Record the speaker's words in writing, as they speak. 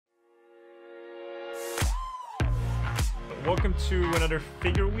Welcome to another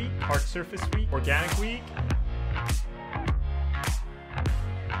Figure Week, Hard Surface Week, Organic Week.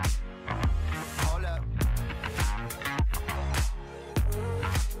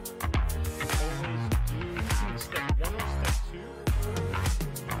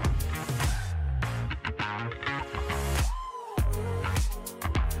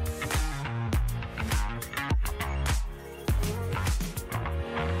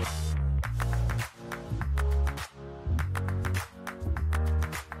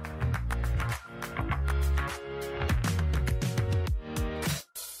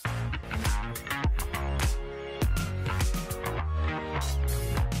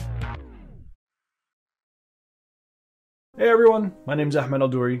 Hey everyone, my name is Ahmed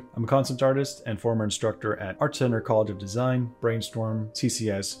Aldouri. I'm a concept artist and former instructor at Art Center College of Design, Brainstorm,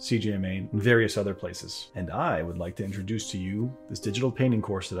 CCS, CGMA, and various other places. And I would like to introduce to you this digital painting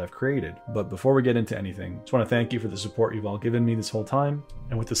course that I've created. But before we get into anything, I just want to thank you for the support you've all given me this whole time.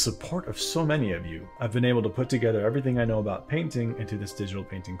 And with the support of so many of you, I've been able to put together everything I know about painting into this digital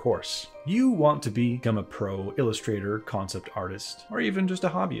painting course. You want to become a pro illustrator, concept artist, or even just a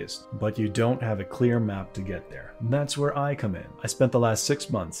hobbyist, but you don't have a clear map to get there. And that's where I come in. I spent the last 6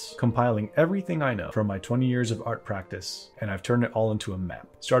 months compiling everything I know from my 20 years of art practice, and I've turned it all into a map.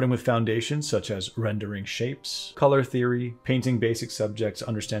 Starting with foundations such as rendering shapes, color theory, painting basic subjects,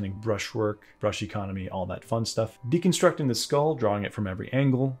 understanding brushwork, brush economy, all that fun stuff, deconstructing the skull, drawing it from every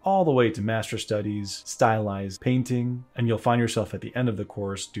angle, all the way to master studies, stylized painting, and you'll find yourself at the end of the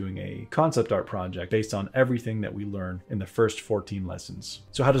course doing a concept art project based on everything that we learn in the first 14 lessons.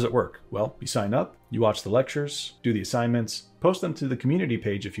 So how does it work? Well, you sign up, you watch the lectures, do the assignments, post them to the community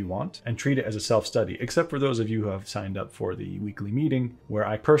page if you want, and treat it as a self-study, except for those of you who have signed up for the weekly meeting, where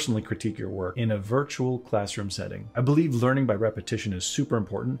I personally critique your work in a virtual classroom setting. I believe learning by repetition is super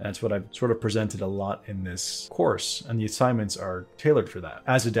important, and that's what I've sort of presented a lot in this course, and the assignments are tailored for that,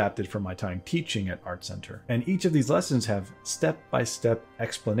 as adapted from my time teaching at Art Center. And each of these lessons have step-by-step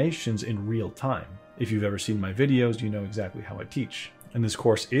explanations in real time. If you've ever seen my videos, you know exactly how I teach. And this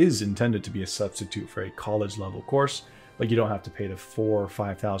course is intended to be a substitute for a college level course, but you don't have to pay the $4,000 or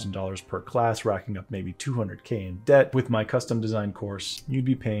 $5,000 per class, racking up maybe $200K in debt. With my custom design course, you'd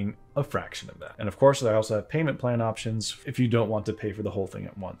be paying a fraction of that. And of course, I also have payment plan options if you don't want to pay for the whole thing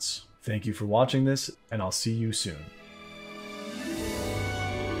at once. Thank you for watching this, and I'll see you soon.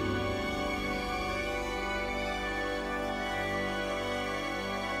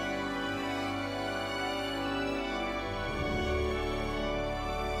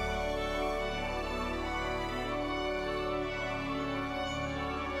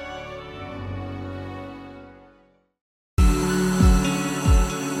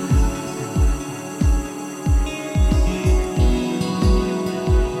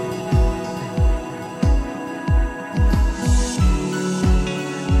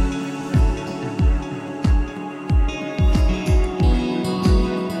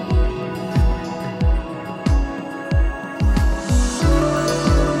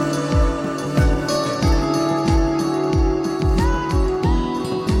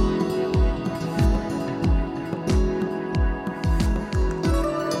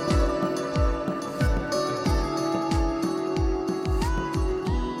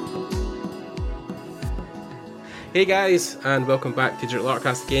 Hey guys, and welcome back to Digital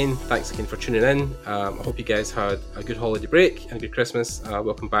Artcast again. Thanks again for tuning in. I hope you guys had a good holiday break and a good Christmas.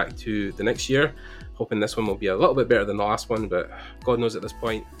 Welcome back to the next year. Hoping this one will be a little bit better than the last one, but God knows at this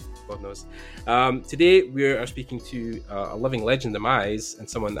point. God knows. Today we are speaking to a living legend in my eyes, and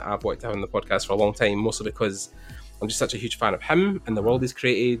someone that I've wanted to have on the podcast for a long time, mostly because I'm just such a huge fan of him and the world he's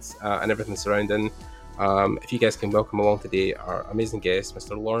created and everything surrounding. If you guys can welcome along today our amazing guest,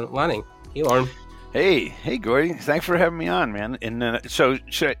 Mr. Lorne Lanning. Hey Lorne. Hey, Gordy. Thanks for having me on, man. And so,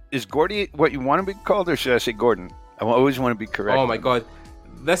 is Gordy what you want to be called, or should I say Gordon? I always want to be correct. Oh my God,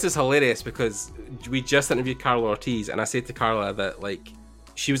 this is hilarious because we just interviewed Carla Ortiz, and I said to Carla that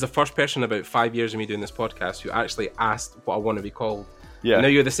she was the first person in about 5 years of me doing this podcast who actually asked what I want to be called. Yeah. And now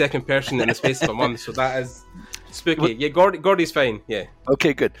you're the second person in the space of a month, so that is spooky. Well, yeah, Gordy's fine. Yeah.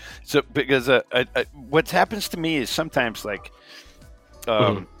 Okay, good. So because what happens to me is sometimes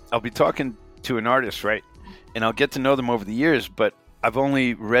I'll be talking to an artist, right? And I'll get to know them over the years, but I've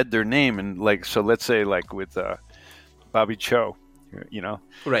only read their name. And so let's say with Bobby Cho,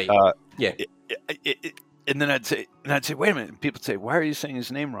 Right. Yeah. And then I'd say, wait a minute. And people say, why are you saying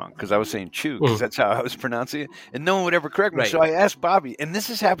his name wrong? Because I was saying Chu, because that's how I was pronouncing it. And no one would ever correct me. Right. So I asked Bobby, and this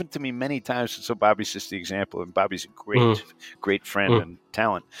has happened to me many times. So Bobby's just the example, and Bobby's a great friend and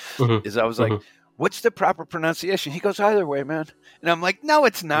talent. Is I was like, what's the proper pronunciation? He goes, either way, man. And I'm like, no,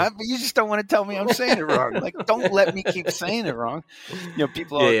 it's not. But you just don't want to tell me I'm saying it wrong. Like, don't let me keep saying it wrong.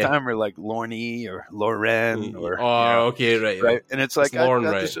 People all the time are like Lorne or Loren or. Okay, right. Right. And it's like, Lauren,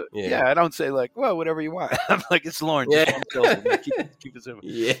 I right? just, I don't say like, well, whatever you want. I'm like, it's Lauren. Just keep it simple.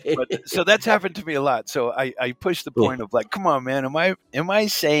 Yeah. But, so that's happened to me a lot. So I push the point of like, come on, man, am I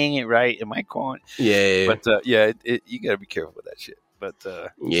saying it right? Am I calling? Yeah. But you got to be careful with that shit. But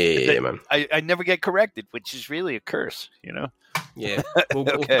man, I never get corrected, which is really a curse, Yeah. Well,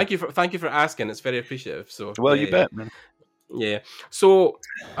 okay. thank you for asking. It's very appreciative. So you bet, man. Yeah. So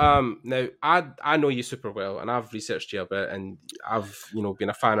now I know you super well, and I've researched you a bit, and I've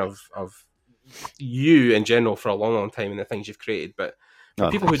been a fan of you in general for a long time and the things you've created. But for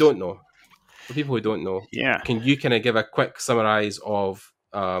people who don't know, can you kind of give a quick summarize of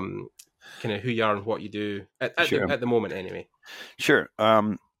kind of who you are and what you do at the moment, anyway? Sure.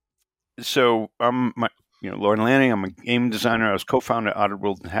 So I'm Lauren Lanning. I'm a game designer. I was co-founder of Outer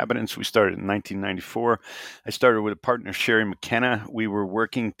World Inhabitants. We started in 1994. I started with a partner, Sherry McKenna. We were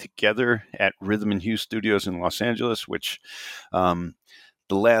working together at Rhythm and Hue Studios in Los Angeles, which the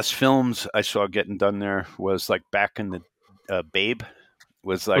last films I saw getting done there was like back in the Babe.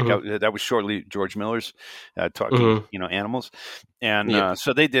 Was like that was shortly George Miller's talking, animals, and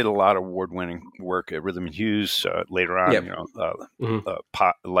so they did a lot of award-winning work at Rhythm and Hues later on,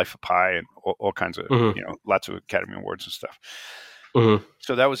 Life of Pi, and all kinds of lots of Academy Awards and stuff.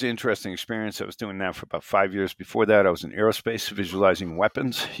 So that was an interesting experience. I was doing that for about 5 years. Before that, I was in aerospace, visualizing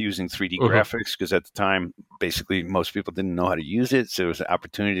weapons using 3D graphics, because at the time, basically, most people didn't know how to use it. So it was an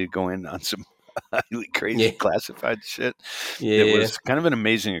opportunity to go in on some highly crazy classified shit. It was kind of an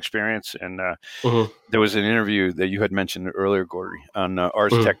amazing experience. And there was an interview that you had mentioned earlier, Gordy, on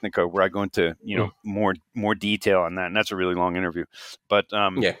Ars Technica, where I go into more detail on that, and that's a really long interview. But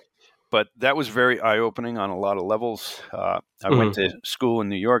but that was very eye-opening on a lot of levels. I went to school in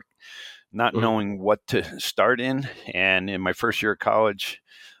New York not knowing what to start in, and in my first year of college,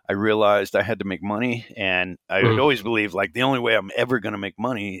 I realized I had to make money, and I had always believed like the only way I'm ever going to make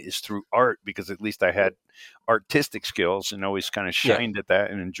money is through art, because at least I had artistic skills and always kind of shined at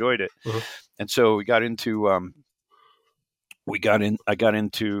that and enjoyed it. And so I got into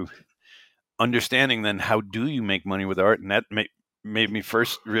understanding then how do you make money with art, and that made me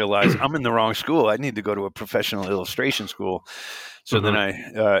first realize I'm in the wrong school. I need to go to a professional illustration school. So then I,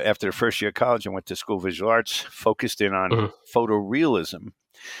 after the first year of college, I went to School of Visual Arts, focused in on photorealism,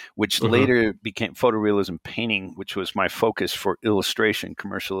 which later became photorealism painting, which was my focus for illustration,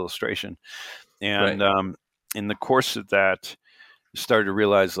 commercial illustration. And in the course of that, started to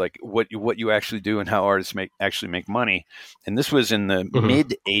realize like what you actually do and how artists actually make money. And this was in the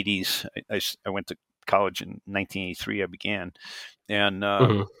mid 80s. I went to college in 1983. I began, and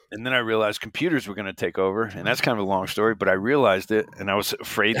then I realized computers were going to take over, and that's kind of a long story, but I realized it, and I was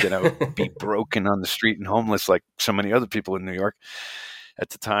afraid that I would be broken on the street and homeless like so many other people in New York at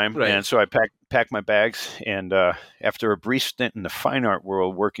the time. And so I packed my bags, and after a brief stint in the fine art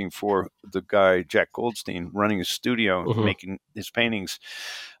world, working for the guy Jack Goldstein, running a studio, making his paintings,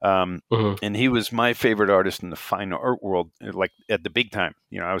 and he was my favorite artist in the fine art world, like at the big time.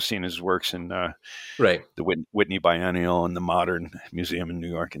 I was seeing his works in the Whitney Biennial and the Modern Museum in New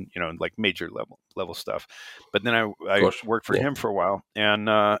York, and like major level stuff. But then I worked for him for a while, and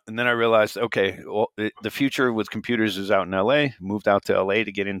then I realized, okay, well, the future with computers is out in LA. Moved out to LA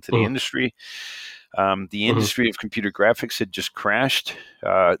to get into the industry. The industry of computer graphics had just crashed.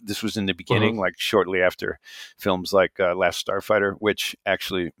 This was in the beginning, like shortly after films like Last Starfighter, which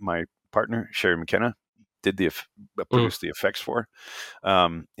actually my partner, Sherry McKenna, did produced the effects for,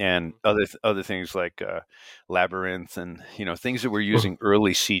 and other things like Labyrinth, and things that were using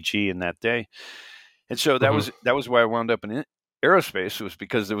early CG in that day. And so that was why I wound up in aerospace, was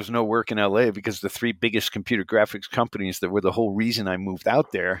because there was no work in LA, because the three biggest computer graphics companies that were the whole reason I moved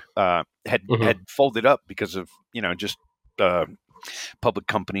out there had folded up because of just public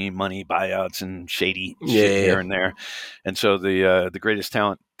company money, buyouts, and shady shit here and there. And so the greatest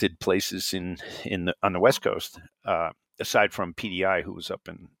talented places on the West Coast, aside from PDI, who was up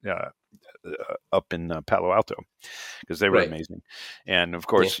in Palo Alto, because they were amazing. And of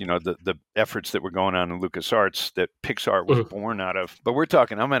course, the efforts that were going on in LucasArts that Pixar was born out of. But we're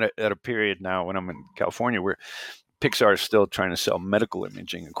talking, I'm at a period now when I'm in California where Pixar is still trying to sell medical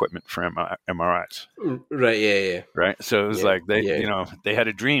imaging equipment for MRIs. Right. So it was like they had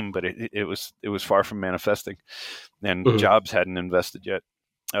a dream, but it was far from manifesting, and Jobs hadn't invested yet.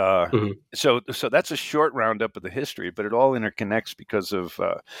 So that's a short roundup of the history, but it all interconnects because of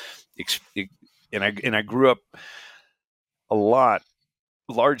and I grew up a lot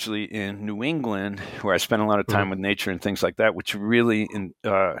largely in New England, where I spent a lot of time with nature and things like that, which really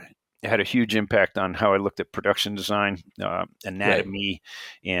had a huge impact on how I looked at production design, anatomy,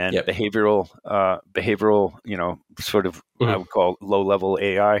 and behavioral, sort of I would call low-level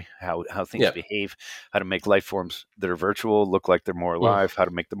AI, how things behave, how to make life forms that are virtual look like they're more alive, how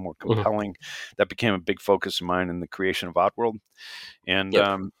to make them more compelling. That became a big focus of mine in the creation of Oddworld. And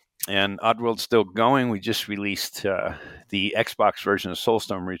Oddworld's still going. We just released the Xbox version of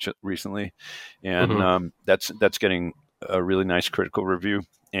Soulstorm recently, and that's getting a really nice critical review.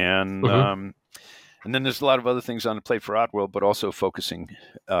 And then there's a lot of other things on the plate for Oddworld, but also focusing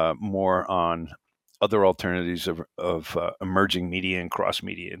more on other alternatives of emerging media and cross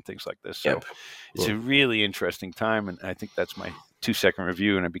media and things like this. So it's a really interesting time, and I think that's my 2-second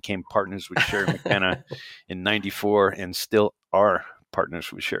review. And I became partners with Sherry McKenna in '94, and still are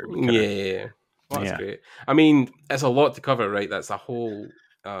partners with Sherry McKenna. Yeah. Well, that's great. I mean, it's a lot to cover, right? That's a whole.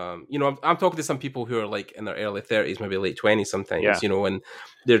 I'm talking to some people who are like in their early 30s, maybe late 20s sometimes, and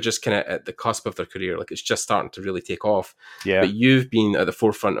they're just kind of at the cusp of their career. Like it's just starting to really take off. Yeah. But you've been at the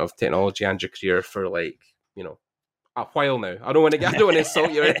forefront of technology and your career for like, a while now. I don't want to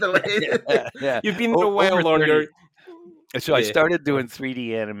insult you or anything like that. You've been there a while on your. So I started doing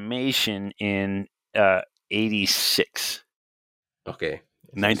 3D animation in 86. Okay.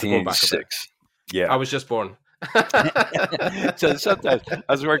 1986. Yeah. I was just born. So sometimes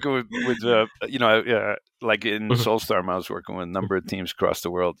I was working with like in Soulstorm, I was working with a number of teams across the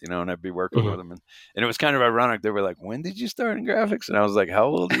world, and I'd be working with them, and it was kind of ironic. They were like, "When did you start in graphics?" And I was like, "How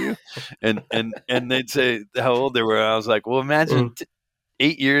old are you?" And they'd say how old they were. I was like, "Well, imagine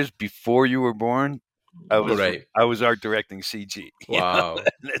 8 years before you were born, I was art directing CG." Wow,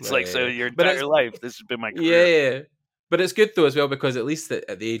 it's like so your entire life. This has been my career. Yeah. But it's good though as well, because at least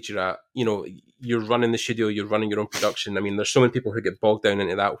at the age you're at, you're running the studio, you're running your own production. I mean, there's so many people who get bogged down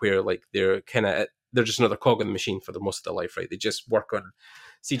into that where like they're just another cog in the machine for the most of their life, right? They just work on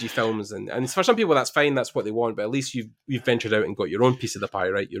CG films, and for some people that's fine, that's what they want. But at least you've ventured out and got your own piece of the pie,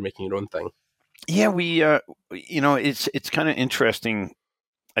 right? You're making your own thing. Yeah, we it's kind of interesting.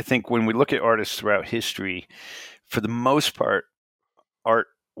 I think when we look at artists throughout history, for the most part, art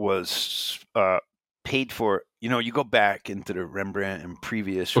was paid for. You go back into the Rembrandt and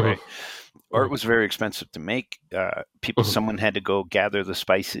previous, right? Art was very expensive to make. Someone had to go gather the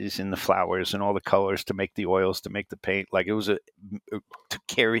spices and the flowers and all the colors to make the oils, to make the paint. Like it was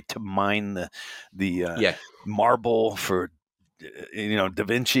to mine the marble for, Da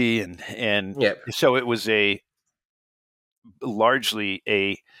Vinci and so it was largely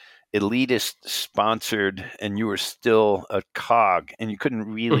a elitist sponsored, and you were still a cog, and you couldn't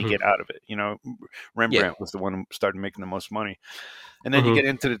really get out of it. Rembrandt was the one who started making the most money, and then you get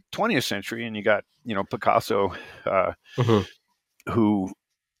into the 20th century, and you got Picasso, who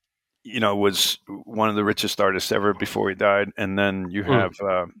was one of the richest artists ever before he died, and then you have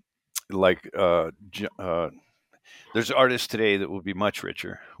there's artists today that will be much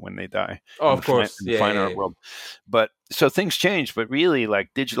richer when they die. Oh, of course. In the fine art world. But so things change, but really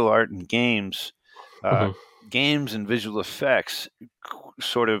like digital art and games and visual effects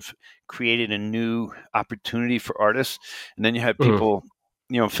sort of created a new opportunity for artists. And then you have people,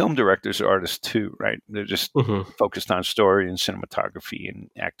 film directors are artists too, right? They're just focused on story and cinematography and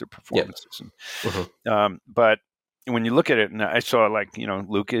actor performances. But when you look at it, and I saw like,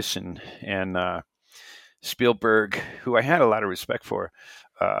 Lucas and Spielberg, who I had a lot of respect for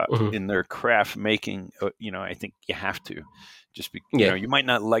in their craft making. I think you have to just be. You might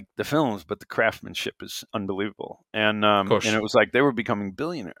not like the films, but the craftsmanship is unbelievable. And it was like they were becoming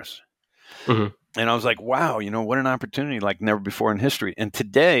billionaires. And I was like, wow, what an opportunity like never before in history. And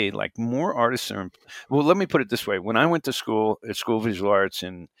today, like more artists are. Well, let me put it this way: when I went to school at School of Visual Arts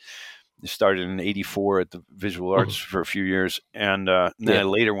started in '84 at the Visual Arts for a few years, and then I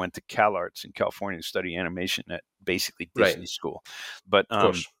later went to CalArts in California to study animation at basically Disney School, but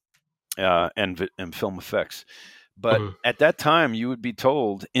and film effects. But at that time, you would be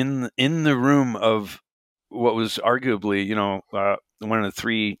told in the room of what was arguably one of the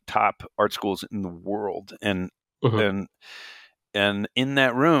 3 top art schools in the world, and in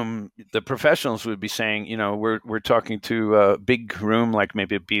that room, the professionals would be saying, we're talking to a big room, like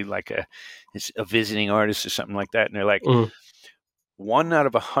maybe it'd be like a visiting artist or something like that. And they're like, 1 out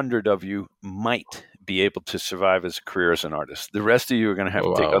of 100 of you might be able to survive as a career as an artist. The rest of you are going to have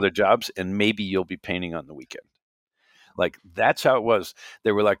to take other jobs, and maybe you'll be painting on the weekend. Like that's how it was.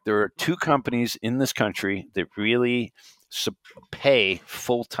 They were like, there are 2 companies in this country that really pay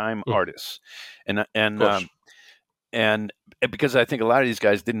full-time artists. And and because I think a lot of these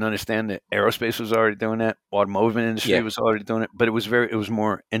guys didn't understand that aerospace was already doing that, automotive industry Yeah. was already doing it, but it was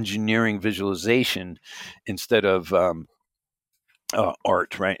more engineering visualization instead of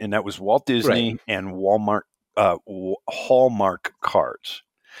art, right? And that was Walt Disney and Walmart, Hallmark cards.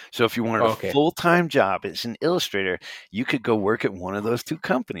 So if you wanted a full-time job as an illustrator, you could go work at one of those two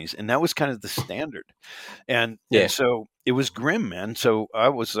companies, and that was kind of the standard. And so it was grim, man. So I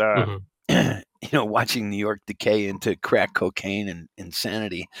was, watching New York decay into crack cocaine and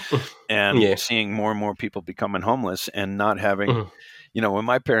insanity, and seeing more and more people becoming homeless and not having. When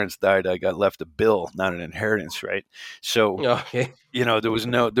my parents died, I got left a bill, not an inheritance, right? So, there was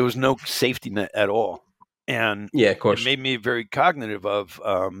no safety net at all. And of course, it made me very cognitive of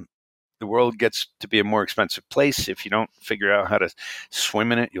the world gets to be a more expensive place. If you don't figure out how to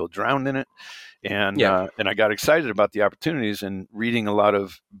swim in it, you'll drown in it. And I got excited about the opportunities and reading a lot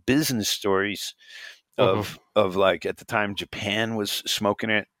of business stories of like at the time Japan was smoking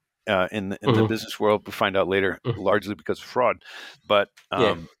it in the business world. We find out later, largely because of fraud, but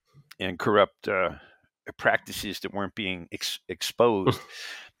and corrupt practices that weren't being exposed.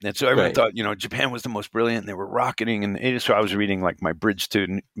 And so everyone thought, Japan was the most brilliant, and they were rocketing. And so I was reading like my Bridge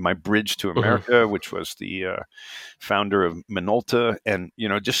to America, which was the founder of Minolta, and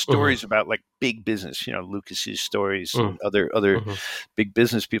just stories about like big business, Lucas's stories and other big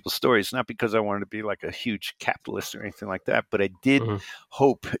business people's stories. Not because I wanted to be like a huge capitalist or anything like that, but I did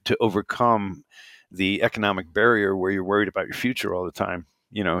hope to overcome the economic barrier where you're worried about your future all the time.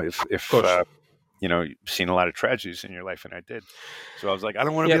 If you've seen a lot of tragedies in your life, and I did. So I was like, I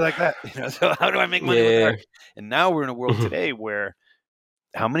don't want to be like that. So how do I make money with art? And now we're in a world today where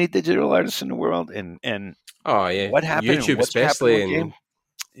how many digital artists in the world, and what happened? YouTube, especially.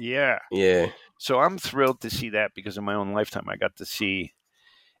 So I'm thrilled to see that because in my own lifetime, I got to see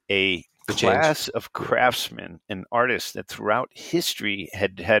a class of craftsmen and artists that throughout history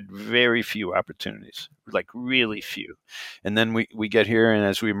had very few opportunities, like really few. And then we get here, and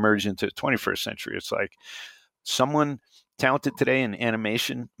as we emerge into the 21st century, it's like someone talented today in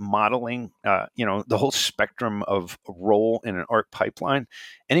animation, modeling, the whole spectrum of role in an art pipeline.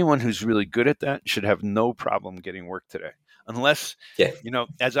 Anyone who's really good at that should have no problem getting work today. Unless,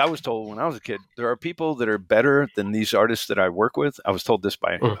 as I was told when I was a kid, there are people that are better than these artists that I work with. I was told this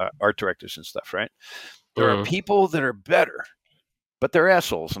by art directors and stuff, right? There are people that are better, but they're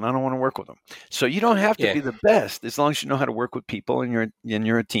assholes, and I don't want to work with them. So you don't have to be the best as long as you know how to work with people, and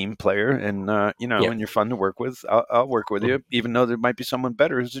you're a team player, and and you're fun to work with. I'll work with you, even though there might be someone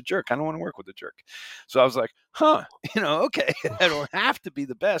better who's a jerk. I don't want to work with a jerk. So I was like, okay, I don't have to be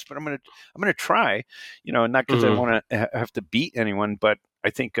the best, but I'm gonna try. Not because I want to have to beat anyone, but I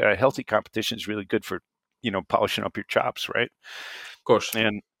think healthy competition is really good for polishing up your chops, right? Of course,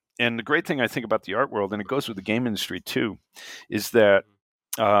 And the great thing I think about the art world, and it goes with the game industry too, is that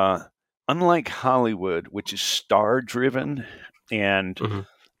unlike Hollywood, which is star-driven and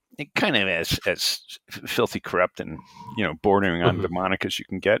it kind of as filthy corrupt and bordering on demonic as you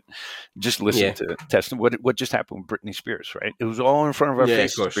can get, just listen to testing what just happened with Britney Spears, right? It was all in front of our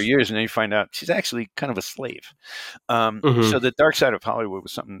faces for years, and then you find out she's actually kind of a slave. So the dark side of Hollywood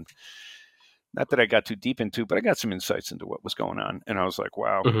was something. Not that I got too deep into, but I got some insights into what was going on, and I was like,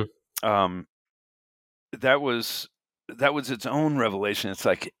 "Wow, that was its own revelation." It's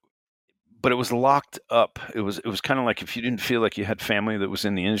like, but it was locked up. It was kind of like if you didn't feel like you had family that was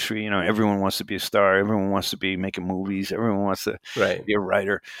in the industry. Everyone wants to be a star. Everyone wants to be making movies. Everyone wants to be a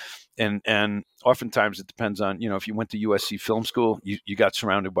writer, and oftentimes it depends on if you went to USC Film School, you got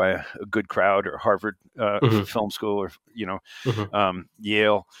surrounded by a good crowd, or Harvard Film School, or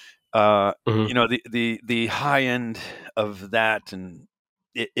Yale. The high end of that, and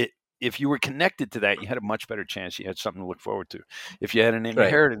if you were connected to that, you had a much better chance. You had something to look forward to. If you had an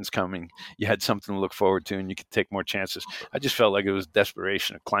inheritance coming, you had something to look forward to, and you could take more chances. I just felt like it was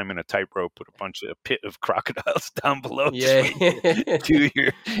desperation of climbing a tightrope with a bunch of pit of crocodiles down below. To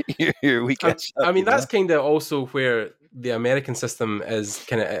your weekend. I mean, that's kind of also where the American system is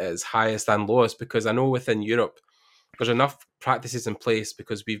kind of at its highest and lowest, because I know within Europe, there's enough practices in place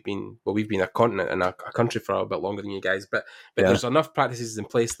because we've been a continent and a country for a bit longer than you guys, but there's enough practices in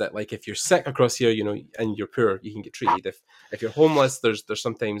place that, like, if you're sick across here, and you're poor, you can get treated. If you're homeless, there's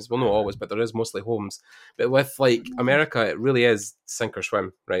sometimes, well, not always, but there is mostly homes. But with like America, it really is sink or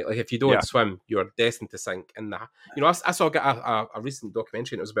swim, right? Like if you don't swim, you're destined to sink. And I saw a recent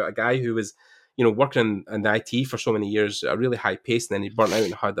documentary, and it was about a guy who was working in the IT for so many years at a really high pace, and then he burnt out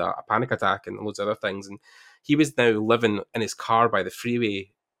and had a panic attack and loads of other things. And he was now living in his car by the freeway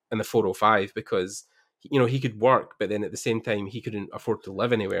in the 405 because, he could work, but then at the same time, he couldn't afford to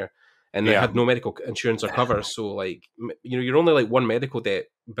live anywhere. and they had no medical insurance or cover. So like, you're only like one medical debt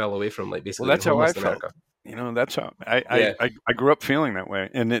bill away from like basically. Well, that's how I in felt. America. That's how I grew up feeling that way,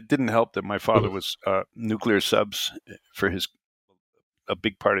 and it didn't help that my father was nuclear subs for a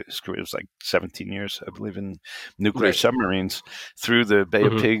big part of his career. It was like 17 years, I believe, in nuclear submarines through the Bay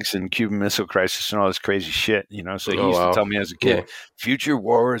of Pigs and Cuban Missile Crisis and all this crazy shit. So he used to tell me as a kid, future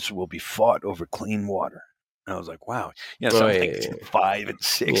wars will be fought over clean water. And I was like, wow. So I'm thinking 5 and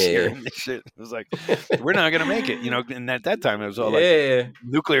 6 here and this shit. It was like, we're not going to make it. And at that time, it was all like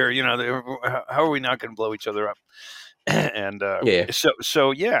nuclear, how are we not going to blow each other up? And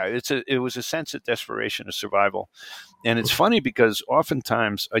it was a sense of desperation, of survival. And it's funny because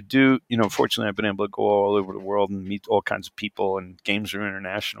oftentimes I do, fortunately I've been able to go all over the world and meet all kinds of people, and games are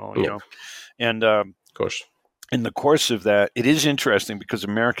international, and of course, in the course of that, it is interesting because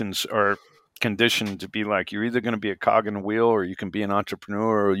Americans are conditioned to be like, you're either going to be a cog in a wheel, or you can be an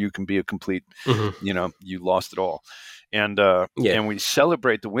entrepreneur, or you can be a complete, you lost it all. And we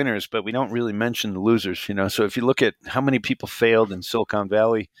celebrate the winners, but we don't really mention the losers, So if you look at how many people failed in Silicon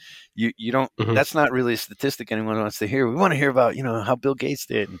Valley, you don't. That's not really a statistic anyone wants to hear. We want to hear about how Bill Gates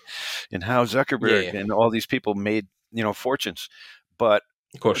did and how Zuckerberg and all these people made fortunes. But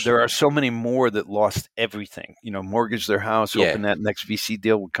of course, there are so many more that lost everything. Mortgaged their house, hoping that next VC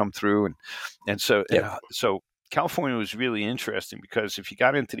deal would come through, and so California was really interesting because if you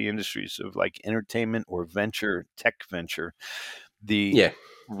got into the industries of like entertainment or tech venture, the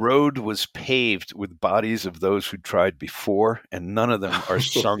road was paved with bodies of those who tried before, and none of them are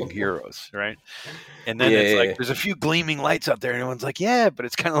sung heroes, right? And then it's like there's a few gleaming lights out there, and everyone's like, but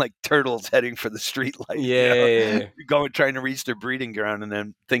it's kind of like turtles heading for the street light, going trying to reach their breeding ground, and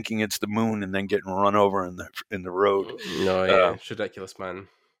then thinking it's the moon, and then getting run over in the road. It's ridiculous, man.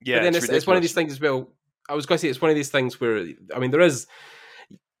 Yeah, but then it's one of these things as well. I was going to say it's one of these things where, I mean, there is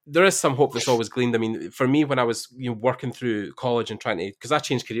some hope that's always gleaned. I mean, for me, when I was working through college and trying to, because I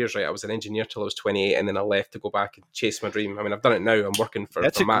changed careers, right? I was an engineer till I was 28, and then I left to go back and chase my dream. I mean, I've done it now. I'm working for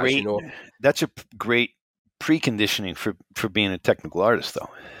Matt, That's a great preconditioning for being a technical artist, though.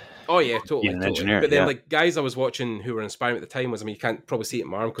 Oh yeah, totally. An engineer, but then like guys I was watching who were inspiring at the time was, I mean, you can't probably see it in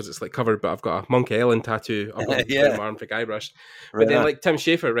my arm because it's like covered, but I've got a Monkey Island tattoo. I've got my arm for Guybrush. But then like Tim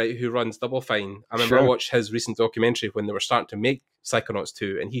Schafer, right, who runs Double Fine, I remember I watched his recent documentary when they were starting to make Psychonauts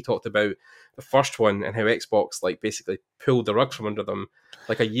 2, and he talked about the first one and how Xbox like basically pulled the rug from under them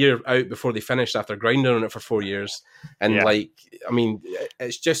like a year out before they finished after grinding on it for 4 years. And like, I mean,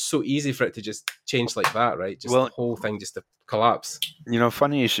 it's just so easy for it to just change like that, right? Just the whole thing just to collapse.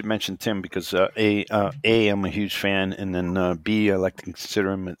 Funny you should mention Tim because A, I'm a huge fan, and then B, I like to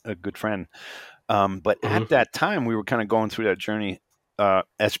consider him a good friend. But at that time, we were kind of going through that journey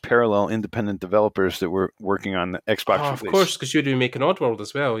as parallel independent developers that were working on the Xbox release. Of course, because you were doing Making Oddworld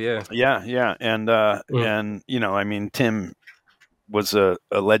as well, and I mean, Tim was a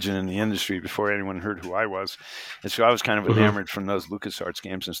legend in the industry before anyone heard who I was, and so I was kind of enamored from those LucasArts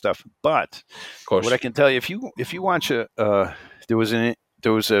games and stuff. But what I can tell you, if you watch there was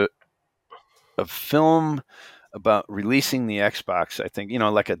a film about releasing the Xbox, I think,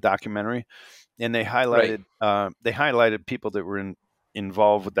 like a documentary, and they highlighted people that were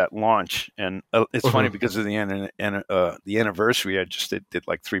involved with that launch, and it's funny because of the anniversary. I just did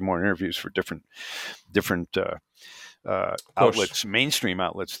like 3 more interviews for different outlets, mainstream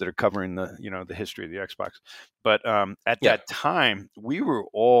outlets that are covering the history of the Xbox. But at that time, we were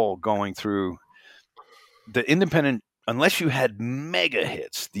all going through the independent, unless you had mega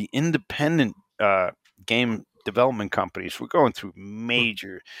hits, the independent game development companies were going through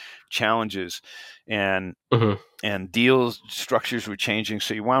major challenges, and deals structures were changing.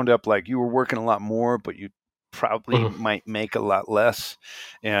 So you wound up like you were working a lot more, but you probably might make a lot less,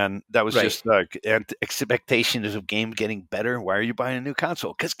 and that was just like expectations of game getting better. Why are you buying a new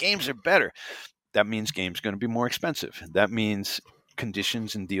console? Because games are better. That means games going to be more expensive. That means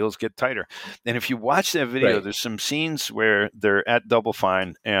conditions and deals get tighter. And if you watch that video, there's some scenes where they're at Double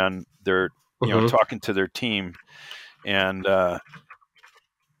Fine and they're talking to their team, and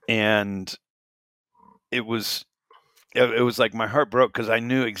it was like my heart broke because I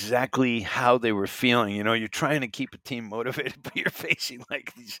knew exactly how they were feeling. You're trying to keep a team motivated, but you're facing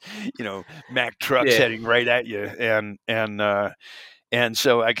like these, Mack trucks heading right at you, and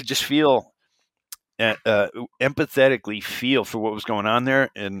so I could just feel, empathetically feel for what was going on there,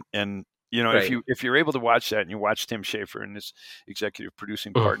 and if you're able to watch that and you watch Tim Schafer and his executive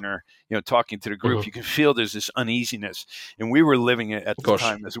producing partner, talking to the group, you can feel there's this uneasiness, and we were living it at the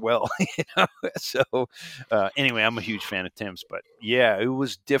time as well. So anyway, I'm a huge fan of Tim's, but it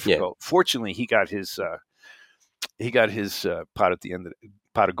was difficult. Fortunately, he got his pot at the end of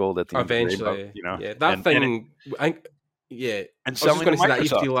pot of gold at the end of the Eventually, rainbow, you know. yeah, that and, thing. and Yeah, I was just selling going to to say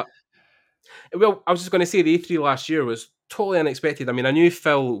that Microsoft. Well, I was just going to say the E3 last year was totally unexpected. I mean, I knew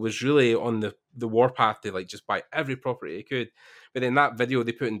Phil was really on the warpath to like just buy every property he could. But then that video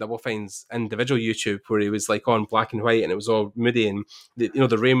they put in Double Fine's individual YouTube where he was like on black and white and it was all moody and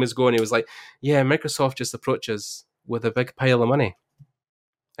the rain was going. He was like, "Yeah, Microsoft just approaches with a big pile of money."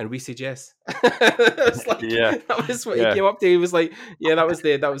 And we said yes. It's like, Yeah. that was what he came up to. He was like, "Yeah, that was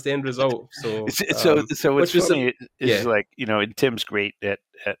the end result." So, so what's funny is yeah. like, you know, and Tim's great at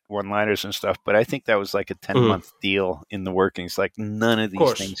one-liners and stuff, but I think that was like a 10-month deal in the workings. Like none of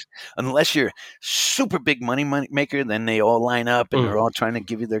these things, unless you're super big money maker, then they all line up and they're all trying to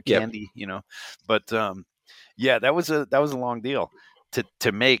give you their candy, you know. But yeah, that was a long deal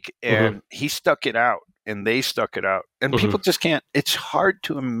to make, and he stuck it out. And they stuck it out. And people just can't, it's hard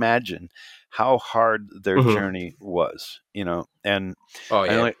to imagine how hard their journey was, you know. And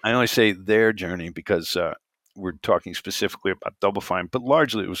I only say their journey because we're talking specifically about Double Fine, but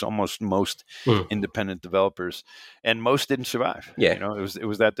largely it was almost most independent developers, and most didn't survive. Yeah. You know, it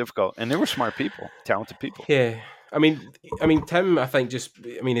was that difficult. And they were smart people, talented people. Yeah. I mean, Tim, I think his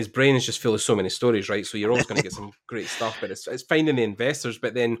brain is just full of so many stories, right? So you're always going to get some great stuff, but it's finding the investors.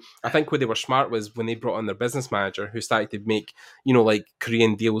 But then I think where they were smart was when they brought on their business manager who started to make, you know, like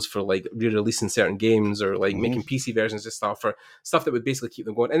Korean deals for like re-releasing certain games or like making PC versions of stuff or stuff that would basically keep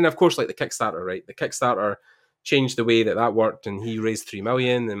them going. And of course, like the Kickstarter, right? The Kickstarter changed the way that worked and he raised $3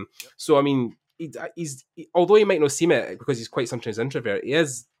 million. And so, I mean, he's although he might not seem it because he's quite sometimes introvert, he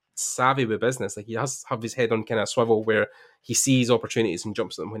is savvy with business. Like he has have his head on kind of swivel where he sees opportunities and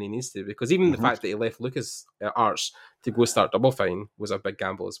jumps at them when he needs to. Because even the fact that he left Lucas Arts to go start Double Fine was a big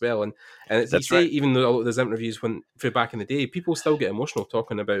gamble as well. And it's right. Even though there's interviews when for back in the day, people still get emotional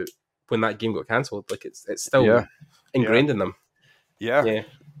talking about when that game got cancelled. Like it's still ingrained in them. Yeah.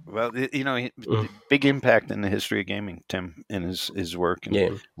 Well, you know, big impact in the history of gaming, Tim, in his work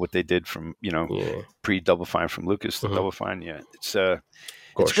and what they did from, you know, pre-Double Fine from Lucas to Double Fine. Yeah, it's a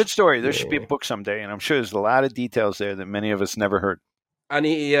good story. There should be a book someday, and I'm sure there's a lot of details there that many of us never heard. I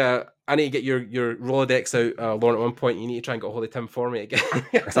need to get your Rolodex out, Lauren. At one point, you need to try and get a hold of Tim for me again.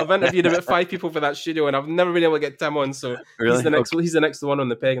 Because I've interviewed about 5 people for that studio, and I've never been able to get Tim on. So really? He's the next one on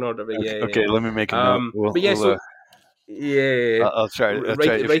the peging order. But okay, let me make a note. I'll try.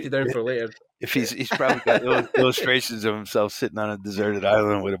 Write it down for later. If he's probably got illustrations of himself sitting on a deserted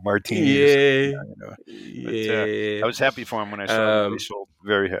island with a martini. Yeah. But, I was happy for him when I saw him. They sold.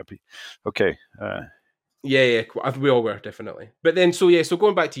 Very happy. Okay. We all were, definitely. But then, so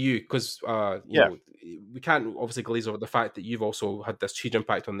going back to you, because you know, we can't obviously glaze over the fact that you've also had this huge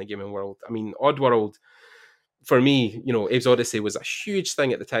impact on the gaming world. I mean, Oddworld, for me, you know, Abe's Odyssey was a huge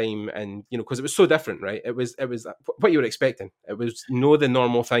thing at the time, and you know, because it was so different, right? It was what you were expecting. It was the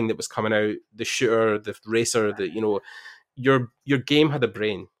normal thing that was coming out, the shooter, the racer, the, you know, your game had a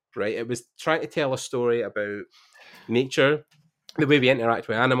brain, right? It was trying to tell a story about nature, the way we interact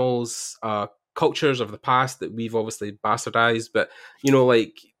with animals, cultures of the past that we've obviously bastardized, but you know,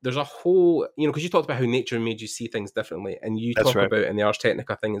 like there's a whole, you know, because you talked about how nature made you see things differently, and you talk about in the Ars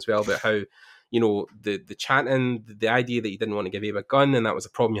Technica thing as well about how, you know, the chanting, the idea that you didn't want to give Abe a gun, and that was a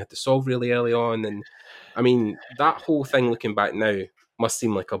problem you had to solve really early on. And I mean, that whole thing looking back now must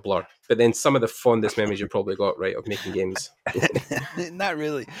seem like a blur. But then some of the fondest memories you probably got, right, of making games. Not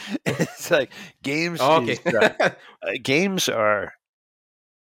really. It's like games. Oh, okay. Games are.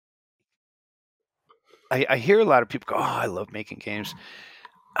 I hear a lot of people go, "Oh, I love making games."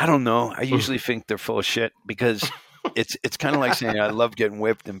 I don't know. I usually think they're full of shit because it's kind of like saying I love getting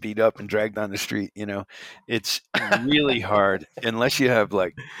whipped and beat up and dragged down the street. You know, it's really hard unless you have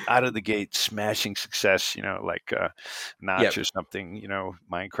like out of the gate smashing success. You know, like Notch or something. You know,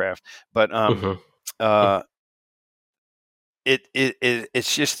 Minecraft. But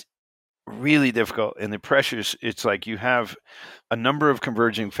it's just really difficult, and the pressures. It's like you have a number of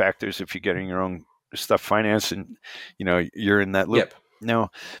converging factors if you're getting your own stuff financed, and you know you're in that loop. No,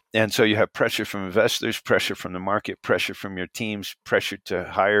 and so you have pressure from investors, pressure from the market, pressure from your teams, pressure to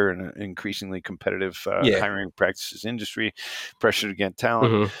hire in an increasingly competitive hiring practices industry, pressure to get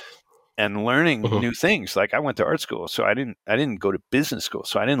talent, and learning new things. Like I went to art school, so I didn't go to business school,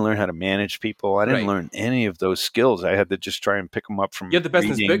 so I didn't learn how to manage people. I didn't learn any of those skills. I had to just try and pick them up from. You had the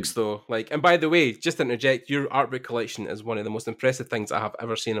business books, though. Like, and by the way, just to interject, your art book collection is one of the most impressive things I have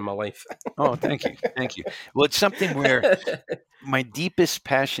ever seen in my life. Oh, thank you. Well, it's something where my deepest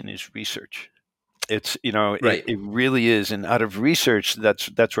passion is research. It's, you know, it really is, and out of research, that's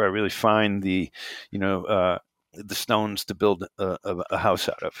where I really find the, you know, the stones to build a house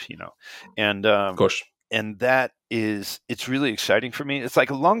out of, you know, and of course. that it's really exciting for me. It's like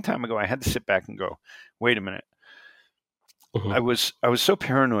a long time ago, I had to sit back and go, wait a minute. I was so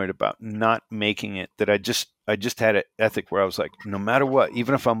paranoid about not making it that I just had an ethic where I was like, no matter what,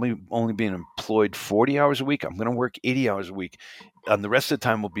 even if I'm only being employed 40 hours a week, I'm going to work 80 hours a week. And the rest of the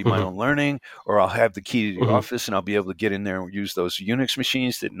time will be my own learning, or I'll have the key to the office and I'll be able to get in there and use those Unix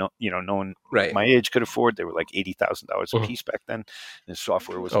machines that no one my age could afford. They were like $80,000 a piece back then. And the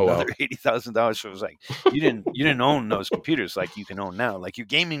software was another $80,000. So it was like, you didn't own those computers like you can own now. Like your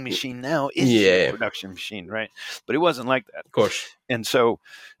gaming machine now is a production machine, right? But it wasn't like that. Of course. And so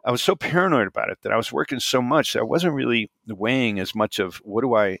I was so paranoid about it that I was working so much that I wasn't really weighing as much of what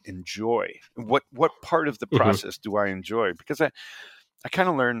do I enjoy? What part of the process do I enjoy? Because I kind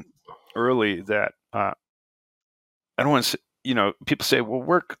of learned early that I don't want to, people say, well,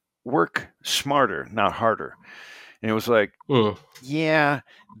 work smarter, not harder. And it was like, yeah,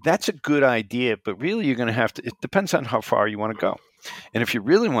 that's a good idea, but really you're going to have to, it depends on how far you want to go. And if you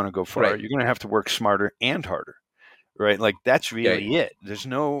really want to go far, you're going to have to work smarter and harder. Right. Like that's really it. There's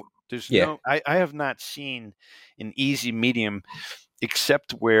no, I have not seen an easy medium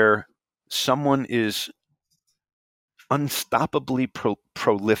except where someone is unstoppably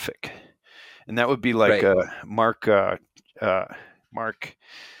prolific. And that would be like Mark, the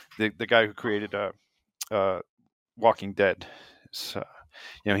guy who created Walking Dead. So,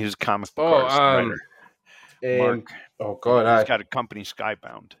 he was a comic book artist, writer. Mark. Oh God. He's got a company,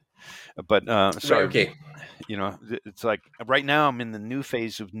 Skybound. But sorry, okay. It's like right now I'm in the new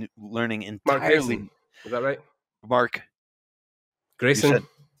phase of learning entirely. Mark Grayson. Is that right? Mark Grayson?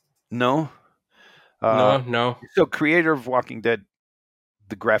 No. No. So creator of Walking Dead,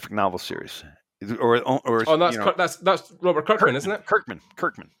 the graphic novel series, or that's Robert Kirkman, isn't it?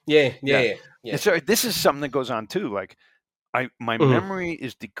 Kirkman. Yeah. So this is something that goes on too. Like my memory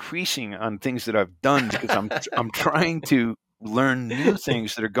is decreasing on things that I've done because I'm trying to learn new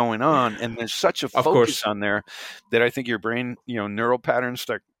things that are going on, and there's such a focus on there that I think your brain, neural patterns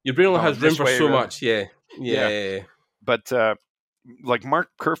start. Your brain only has room for so much. Yeah. But like Mark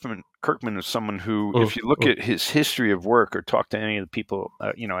Kirkman is someone who, if you look at his history of work or talk to any of the people,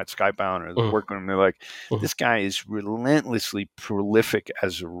 at Skybound or that work with him, they're like, this guy is relentlessly prolific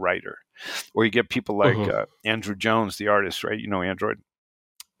as a writer. Or you get people like Andrew Jones, the artist, right? Android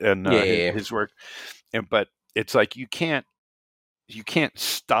and his work. But it's like you can't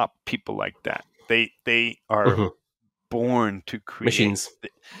stop people like that. They are born to create machines.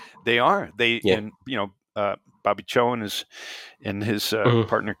 They are. And Bobby Cho and his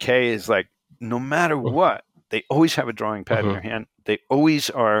partner Kay is like, no matter what, they always have a drawing pad in their hand. They always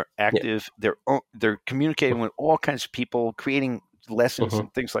are active. They're communicating with all kinds of people, creating lessons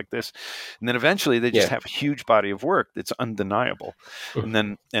and things like this. And then eventually they just have a huge body of work that's undeniable. And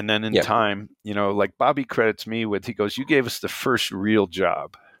then in time, like Bobby credits me with, he goes, you gave us the first real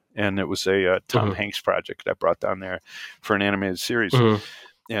job. And it was a Tom Hanks project that I brought down there for an animated series. Or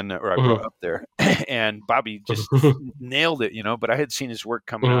I brought up there, and Bobby just nailed it, But I had seen his work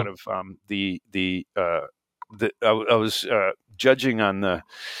coming out of I was judging on the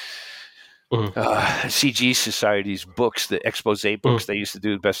CG Society's books, the expose books. They used to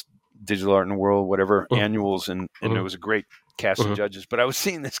do the best digital art in the world, whatever annuals, and it was a great cast of judges. But I was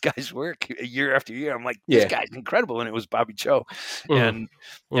seeing this guy's work year after year. I'm like, this guy's incredible, and it was Bobby Cho, and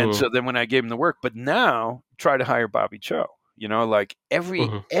so then when I gave him the work, but now try to hire Bobby Cho. Like every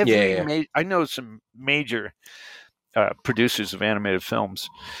I know some major producers of animated films,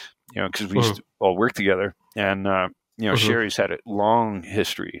 because we used to all work together, and Sherry's had a long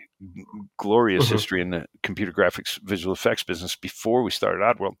history, glorious history in the computer graphics, visual effects business before we started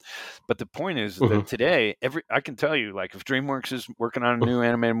Oddworld. But the point is that today, I can tell you, like if DreamWorks is working on a new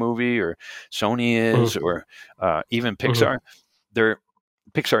animated movie, or Sony is, or even Pixar,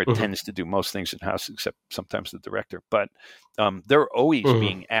 Pixar tends to do most things in-house, except sometimes the director. But they're always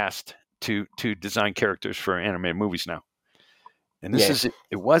being asked to design characters for animated movies now. And this it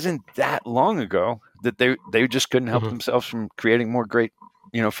wasn't that long ago that they just couldn't help themselves from creating more great,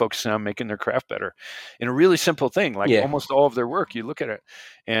 focusing on making their craft better. In a really simple thing, like almost all of their work, you look at it,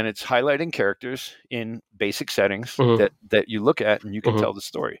 and it's highlighting characters in basic settings that you look at and you can tell the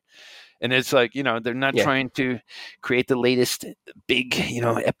story. And it's like, they're not trying to create the latest big,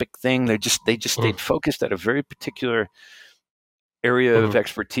 epic thing. They just stayed focused at a very particular area of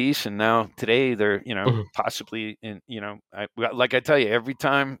expertise. And now today they're, possibly in, like I tell you, every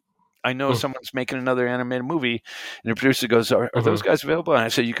time I know someone's making another animated movie and the producer goes, are those guys available? And I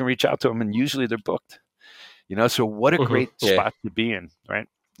say, you can reach out to them, and usually they're booked, so what a great spot to be in. Right.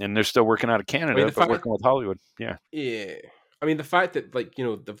 And they're still working out of Canada, but working with Hollywood. Yeah. Yeah. I mean, the fact that, like, you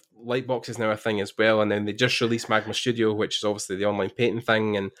know, the Lightbox is now a thing as well, and then they just released Magma Studio, which is obviously the online painting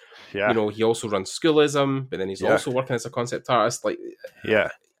thing, and you know, he also runs Schoolism, but then he's also working as a concept artist. Like,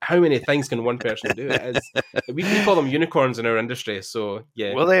 how many things can one person do? It is, we call them unicorns in our industry. So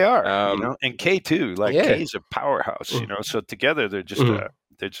yeah, well, they are, you know, and K too. Like K is a powerhouse, you know. So together they're just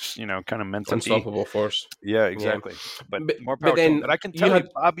you know, kind of meant to be unstoppable force. Yeah, exactly. But more power to him. But I can tell you,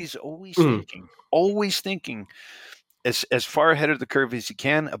 Bobby's always thinking as far ahead of the curve as he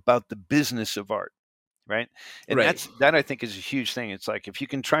can about the business of art. Right. And that I think is a huge thing. It's like, if you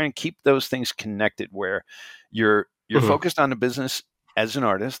can try and keep those things connected, where you're focused on the business as an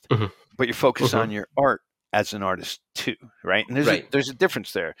artist, but you're focused on your art as an artist too, right? And there's a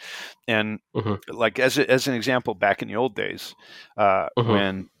difference there. And like as an example, back in the old days,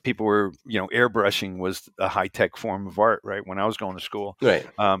 when people were, you know, airbrushing was a high tech form of art, right? When I was going to school,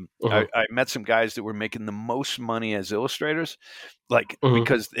 I met some guys that were making the most money as illustrators, like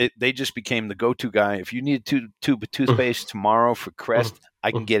because they just became the go-to guy. If you need a tube of toothpaste tomorrow for Crest,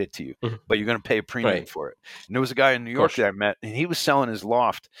 I can get it to you, but you're going to pay a premium for it. And there was a guy in New York that I met, and he was selling his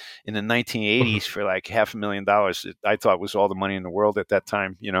loft in the 1980s for like $500,000. That I thought was all the money in the world at that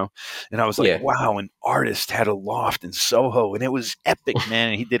time, you know? And I was like, wow, an artist had a loft in Soho, and it was epic, man.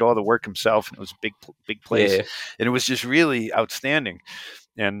 And he did all the work himself, and it was a big place. And it was just really outstanding.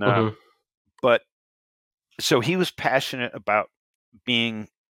 And, but so he was passionate about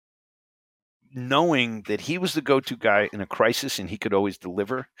knowing that he was the go-to guy in a crisis, and he could always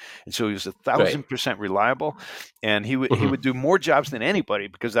deliver. And so he was 1,000% reliable, and he would do more jobs than anybody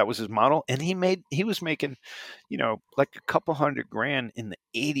because that was his model. And he was making, you know, like a couple $100,000 in the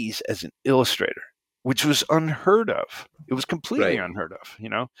 80s as an illustrator, which was unheard of. It was completely unheard of, you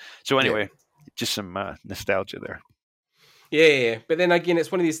know? So anyway, just some nostalgia there. Yeah. But then again,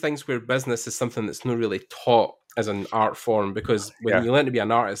 it's one of these things where business is something that's not really taught as an art form, because when you learn to be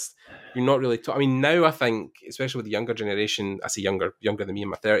an artist, you're not really taught. I mean, now I think, especially with the younger generation, I say younger than me in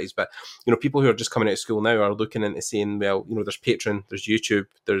my 30s, but, you know, people who are just coming out of school now are looking into saying, well, you know, there's Patreon, there's YouTube,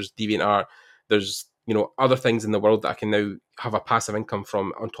 there's DeviantArt, there's, you know, other things in the world that I can now have a passive income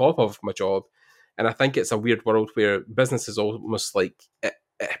from on top of my job. And I think it's a weird world where business is almost like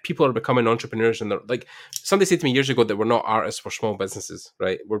people are becoming entrepreneurs, and they're like, somebody said to me years ago that we're not artists, we're small businesses,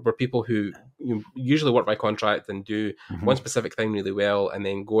 right? We're people who, you know, usually work by contract and do one specific thing really well and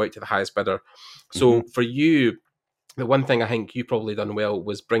then go out to the highest bidder. So for you, the one thing I think you probably done well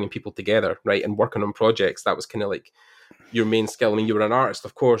was bringing people together, right? And working on projects. That was kind of like your main skill. I mean, you were an artist,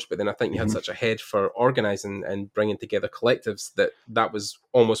 of course, but then I think you had such a head for organizing and bringing together collectives that was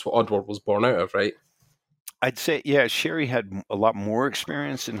almost what Oddworld was born out of, right? I'd say, yeah, Sherry had a lot more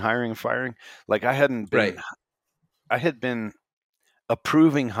experience in hiring and firing. Like I had been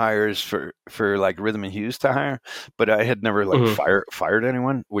approving hires for like Rhythm and Hues to hire, but I had never like fired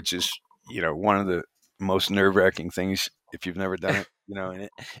anyone, which is, you know, one of the most nerve-wracking things if you've never done it, you know. And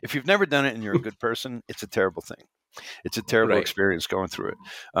if you've never done it and you're a good person, it's a terrible thing. It's a terrible experience going through it.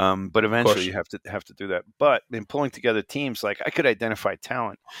 But eventually you have to do that. But in pulling together teams, like I could identify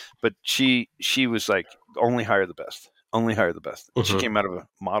talent, but she was like, only hire the best. Only hire the best. She came out of a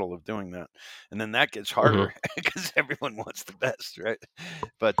model of doing that. And then that gets harder because everyone wants the best, right?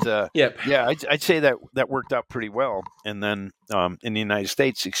 But yeah, I'd say that worked out pretty well. And then in the United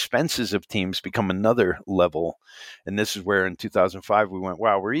States, expenses of teams become another level. And this is where in 2005 we went,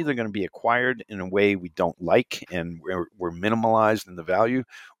 wow, we're either going to be acquired in a way we don't like and we're minimalized in the value,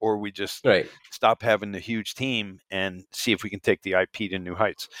 or we just stop having the huge team and see if we can take the IP to new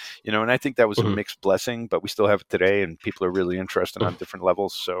heights. You know, and I think that was a mixed blessing, but we still have it today, and people are really interested on different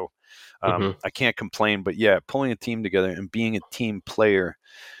levels. So I can't complain. But yeah, pulling a team together and being a team player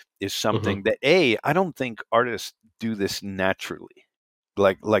is something that I don't think artists do this naturally.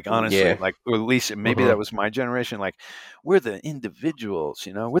 Like honestly, like, or at least maybe that was my generation. Like, we're the individuals,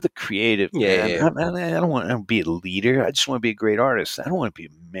 you know, we're the creative. I don't want to be a leader. I just want to be a great artist. I don't want to be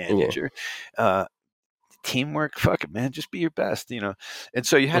a manager. Teamwork, fuck it, man. Just be your best, you know. And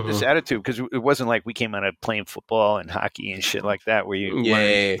so you had this attitude, because it wasn't like we came out of playing football and hockey and shit like that, where you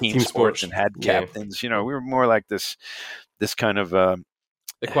learned team sports and had captains. You know, we were more like this kind of the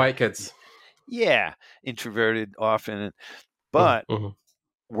quiet kids. Yeah, introverted often, but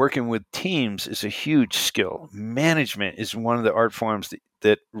working with teams is a huge skill. Management is one of the art forms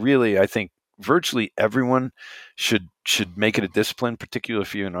that really, I think, virtually everyone should make it a discipline, particularly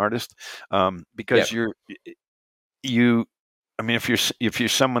if you're an artist, because I mean, if you're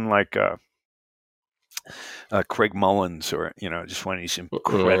someone like Craig Mullins, or just one of these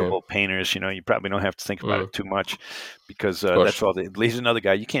incredible painters. You probably don't have to think about it too much, because that's all. He's another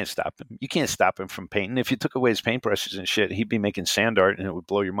guy. You can't stop him. You can't stop him from painting. If you took away his paintbrushes and shit, he'd be making sand art, and it would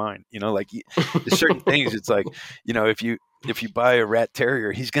blow your mind. There's certain things. It's like, if you buy a rat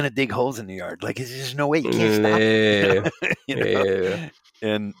terrier, he's gonna dig holes in the yard. Like, there's no way you can't stop him.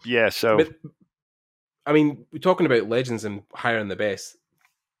 And so. But, I mean, we're talking about legends and hiring the best.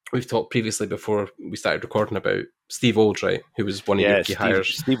 We've talked previously before we started recording about Steve Olds, right? Who was one of your key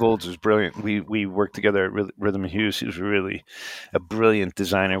hires. Steve Olds was brilliant. We worked together at Rhythm and Hues. He was really a brilliant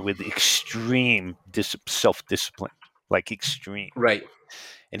designer with extreme self-discipline, like extreme. Right.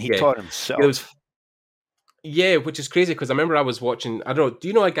 And he taught himself. Which is crazy, because I remember I was watching, I don't know, do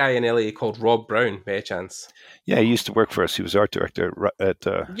you know a guy in LA called Rob Brown, by chance? Yeah, he used to work for us. He was art director at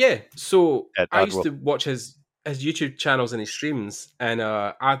so at I used to watch his YouTube channels and his streams, and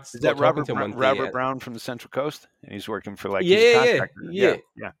is that Robert Brown from the Central Coast? And he's working for he's a contractor.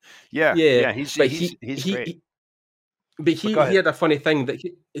 Yeah. He's great. But he had a funny thing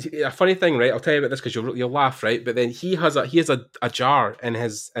right? I'll tell you about this because you'll laugh, right? But then he has a jar in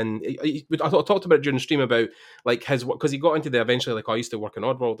his, and I talked about it during the stream about like his, because he got into the eventually, like, I used to work in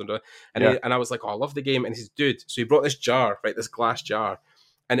Oddworld, and I was like, I love the game, and he's dude. So he brought this jar, right, this glass jar,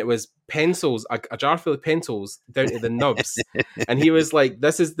 and it was pencils, a jar full of pencils down to the nubs, and he was like,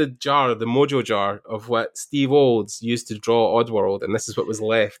 this is the jar, the Mojo jar of what Steve Olds used to draw Oddworld, and this is what was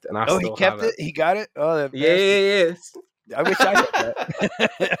left, and he kept it. He got it. Oh, yeah. I wish I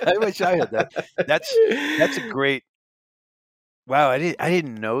had that. That's a great. Wow, I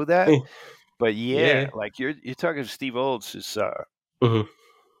didn't know that. But like you're talking to Steve Olds is.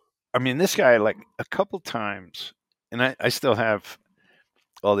 I mean, this guy, like, a couple times, and I still have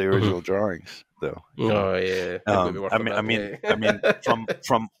all the original drawings though. Oh yeah. I mean,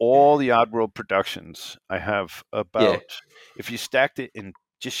 from all the Oddworld productions, I have about, if you stacked it in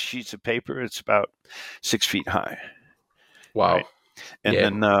just sheets of paper, it's about 6 feet high. Wow. Right?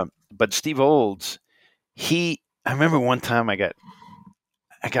 And then, but Steve Olds, I remember one time I got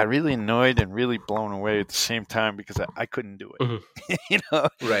really annoyed and really blown away at the same time, because I couldn't do it.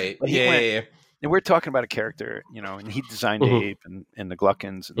 Right. Yeah. And we're talking about a character, and he designed Abe and the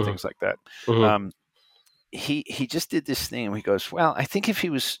Gluckins and things like that. He just did this thing, and he goes, well, I think if he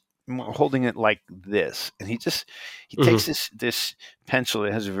was holding it like this, and he takes this pencil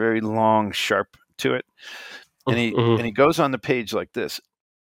that has a very long, sharp to it, and he goes on the page like this,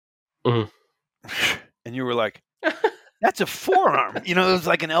 and you were like, that's a forearm. It was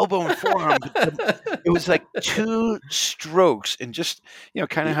like an elbow and forearm. But it was like 2 strokes, and just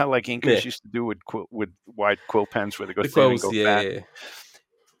kind of how like inkers used to do with wide quill pens, where they go thin and go fat. Yeah.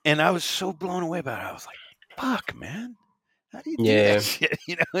 And I was so blown away about it. I was like, "Fuck, man, how do you do that shit?"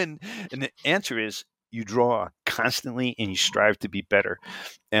 And the answer is, you draw constantly and you strive to be better.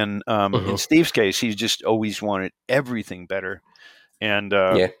 And in Steve's case, he's just always wanted everything better. And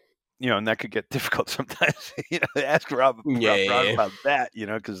and that could get difficult sometimes. Ask Rob about that.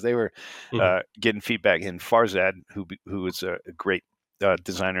 Because they were getting feedback. And Farzad, who is a great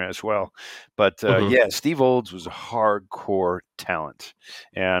designer as well. But Steve Olds was a hardcore talent,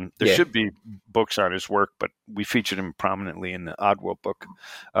 and there should be books on his work. But we featured him prominently in the Oddworld book.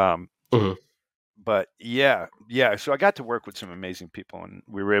 But so I got to work with some amazing people, and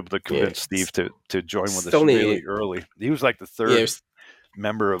we were able to convince Steve to join with us really early. He was like the third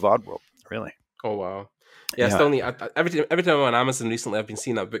member of Oddworld, really. Oh wow! Yeah. Still need, every time I'm on Amazon recently, I've been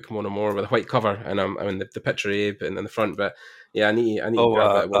seeing that book more and more with a white cover, and I'm in the picture of Abe and in the front. But I need to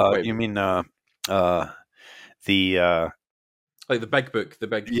grab that at one point. You mean like the big book, the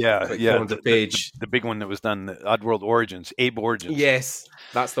big 400 page, the big one that was done, the Oddworld Origins, Abe Origins. Yes,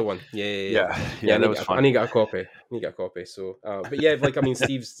 that's the one. Yeah. That was fun. I need to get a copy. So, but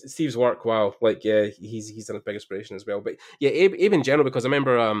Steve's work. Wow, he's a big inspiration as well. But Abe in general, because I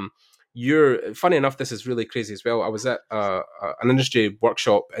remember you're funny enough. This is really crazy as well. I was at an industry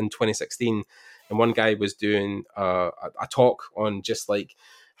workshop in 2016, and one guy was doing a talk on just like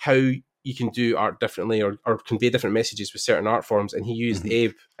how you can do art differently or convey different messages with certain art forms, and he used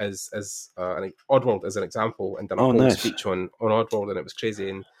Abe as an Oddworld as an example, and done a whole speech on Oddworld, and it was crazy.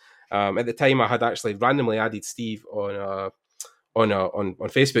 And at the time, I had actually randomly added Steve on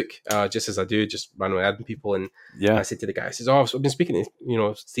Facebook, just as I do, just randomly adding people. And I said to the guy, I says, "Oh, so I've been speaking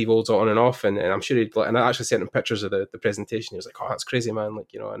to Steve Olds on and off, and I'm sure he'd." And I actually sent him pictures of the presentation. He was like, "Oh, that's crazy, man! Like,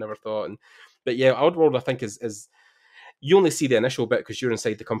 I never thought." But Oddworld, I think is you only see the initial bit because you're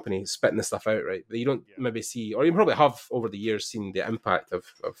inside the company spitting the stuff out, right? But you don't maybe see, or you probably have over the years seen the impact of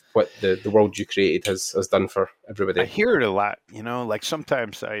what the world you created has done for everybody. I hear it a lot, like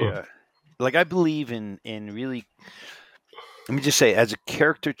sometimes I like I believe in really. Let me just say, as a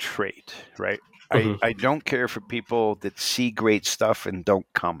character trait, right? I don't care for people that see great stuff and don't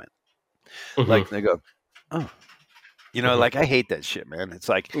comment. Like they go, oh. Like I hate that shit, man. It's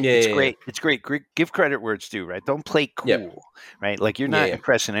like it's great. It's great. Give credit where it's due, right? Don't play cool, right? Like you're not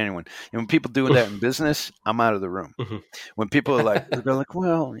impressing anyone. And when people do that in business, I'm out of the room. When people are like, they're like,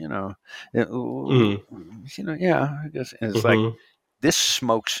 well, yeah, I guess. And it's like, this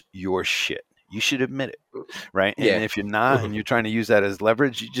smokes your shit. You should admit it, right? And if you're not, and you're trying to use that as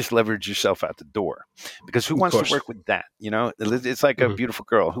leverage, you just leverage yourself out the door. Because who wants to work with that? It's like a beautiful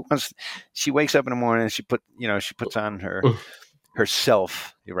girl who wants. She wakes up in the morning and she puts on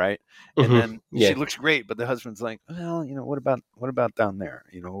herself, right? And then she looks great, but the husband's like, well, what about down there?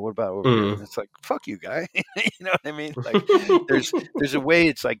 What about over here? And it's like, fuck you, guy. You know what I mean? Like, there's a way.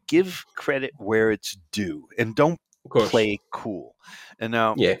 It's like, give credit where it's due, and don't play cool. And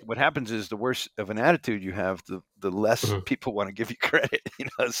now what happens is, the worse of an attitude you have, the less people want to give you credit.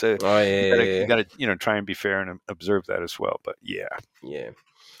 So you got to try and be fair and observe that as well. But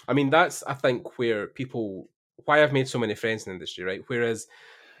I mean, that's, I think, why I've made so many friends in the industry, right? Whereas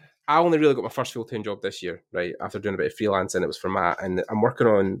I only really got my first full-time job this year, right? After doing a bit of freelancing, it was for Matt, and I'm working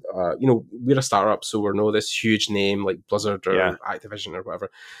on, we're a startup, so we're no this huge name like Blizzard or Activision or whatever.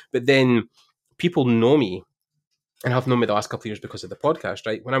 But then people know me and have known me the last couple of years because of the podcast,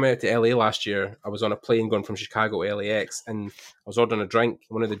 right? When I went out to LA last year, I was on a plane going from Chicago to LAX, and I was ordering a drink.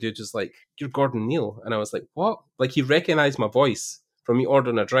 One of the dudes was like, "You're Gordon Neal." And I was like, "What?" Like, he recognized my voice from me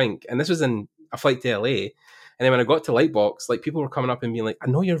ordering a drink. And this was in a flight to LA. And then when I got to Lightbox, like, people were coming up and being like, "I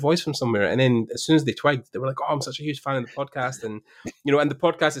know your voice from somewhere." And then as soon as they twigged, they were like, "Oh, I'm such a huge fan of the podcast." And, and the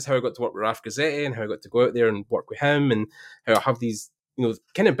podcast is how I got to work with Raf Gazzetti, and how I got to go out there and work with him, and how I have these,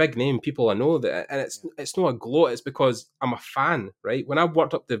 kind of big name people I know that, and it's not a gloat, it's because I'm a fan, right? When I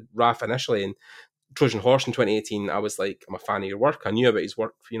worked up to Raf initially in Trojan Horse in 2018, I was like, I'm a fan of your work. I knew about his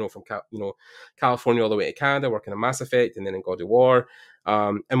work, from California all the way to Canada, working on Mass Effect and then in God of War.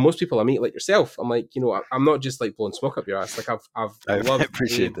 And most people I meet, like yourself, I'm like, I'm not just like blowing smoke up your ass. Like I've loved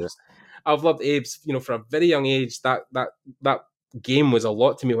appreciate Abe's. I've loved Abe's, for a very young age. That game was a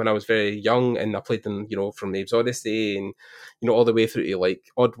lot to me when I was very young, and I played them, from Abe's Odyssey and, all the way through to like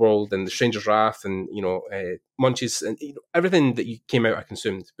Oddworld and The Stranger's Wrath and, Munchies and everything that you came out, I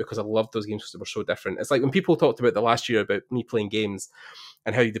consumed, because I loved those games because they were so different. It's like when people talked about the last year about me playing games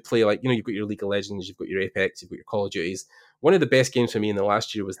and how you play, like, you've got your League of Legends, you've got your Apex, you've got your Call of Duties. One of the best games for me in the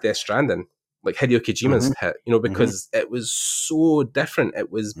last year was Death Stranding, like Hideo Kojima's hit, because it was so different. It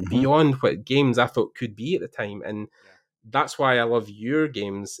was beyond what games I thought could be at the time. And that's why I love your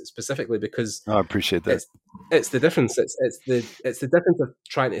games specifically, because I appreciate that. It's the difference. It's the difference of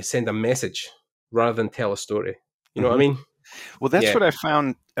trying to send a message rather than tell a story. You know what I mean? Well, that's what I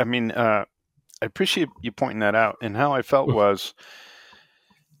found. I mean, I appreciate you pointing that out. And how I felt was,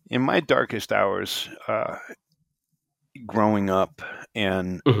 in my darkest hours, growing up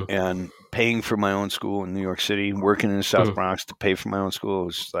and paying for my own school in New York City, working in the South Bronx to pay for my own school,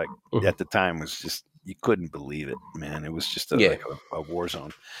 was like, at the time, was just, you couldn't believe it, man. It was just like a war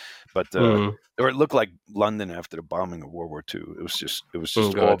zone. But or it looked like London after the bombing of World War II. It was just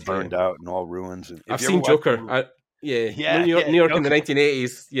all burned out and all ruins. And I've seen Joker. New York in the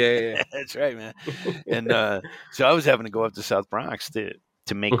 1980s. Yeah. That's right, man. And so I was having to go up to South Bronx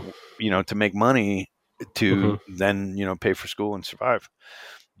to make to make money to then pay for school and survive.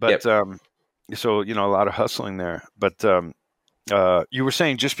 But so a lot of hustling there. But you were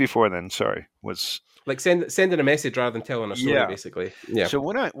saying just before then, sorry, was like sending a message rather than telling a story, basically. Yeah. So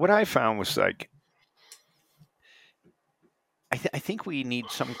what I found was, like, I think we need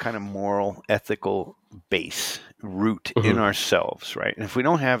some kind of moral, ethical base root in ourselves, right? And if we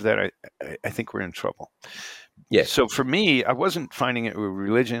don't have that, I think we're in trouble. Yeah. So for me, I wasn't finding it with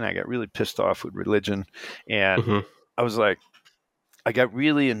religion. I got really pissed off with religion, and I was like, I got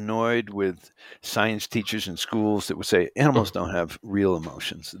really annoyed with science teachers in schools that would say animals don't have real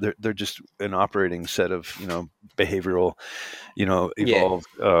emotions. They're just an operating set of, behavioral, evolved.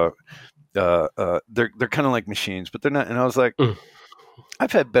 They're kind of like machines, but they're not. And I was like,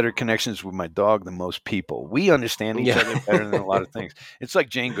 I've had better connections with my dog than most people. We understand each other better than a lot of things. It's like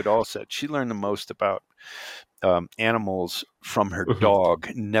Jane Goodall said, she learned the most about animals from her dog,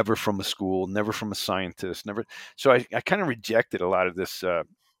 never from a school, never from a scientist, never. So I kind of rejected a lot of this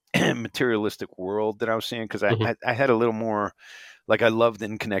materialistic world that I was seeing, because I had a little more, like, I loved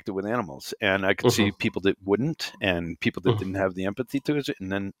and connected with animals, and I could see people that wouldn't, and people that didn't have the empathy to it,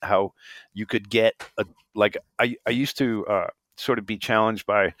 and then how you could get I used to sort of be challenged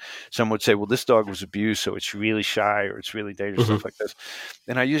by, someone would say, well, this dog was abused, so it's really shy or it's really dangerous, stuff like this.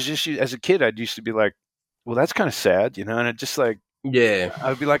 And I as a kid, I'd used to be like, well, that's kind of sad, and I just like,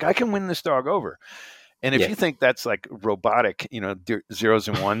 I'd be like, I can win this dog over. And if you think that's like robotic, zeros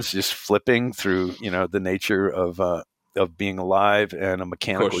and ones just flipping through, the nature of being alive and a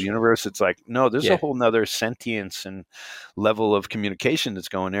mechanical universe, it's like, no, there's a whole nother sentience and level of communication that's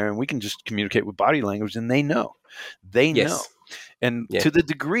going there. And we can just communicate with body language, and they know. And to the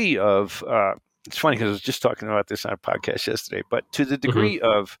degree of, it's funny because I was just talking about this on a podcast yesterday, but to the degree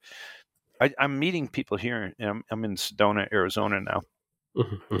of, I'm meeting people here. I'm in Sedona, Arizona now,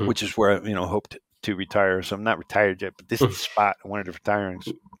 which is where I, hoped to retire. So I'm not retired yet, but this is the spot I wanted to retire in.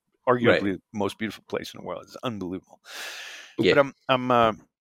 It's arguably the most beautiful place in the world. It's unbelievable. But I'm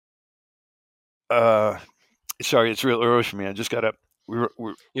sorry, it's real early for me. I just got up.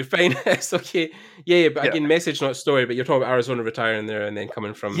 You're fine. It's okay. But again, message, not story. But you're talking about Arizona retiring there and then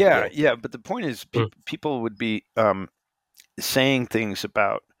coming from. But the point is, people would be saying things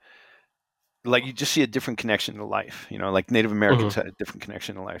about, like, you just see a different connection to life, like Native Americans had a different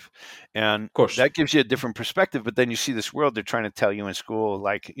connection to life. And of course, that gives you a different perspective. But then you see this world they're trying to tell you in school,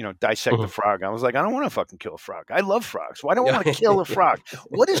 like, dissect the frog. I was like, I don't want to fucking kill a frog. I love frogs. Why do I want to kill a frog?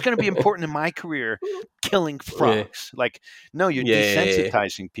 What is going to be important in my career? Killing frogs. Like, no, you're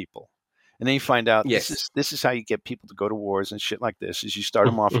desensitizing people. And then you find out this is how you get people to go to wars and shit like this, is you start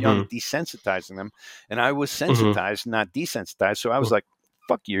them off young, desensitizing them. And I was sensitized, not desensitized. So I was like,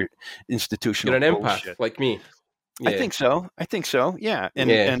 fuck your institutional You're an bullshit. empath like me. I think so. Yeah.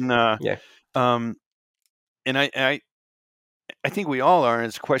 And I think we all are.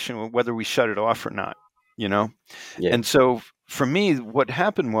 It's a question of whether we shut it off or not, And so for me, what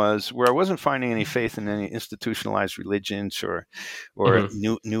happened was, where I wasn't finding any faith in any institutionalized religions or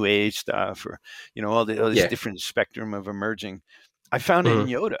new age stuff, or, all this different spectrum of emerging, I found it in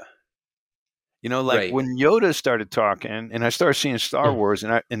Yoda. When Yoda started talking, and I started seeing Star Wars,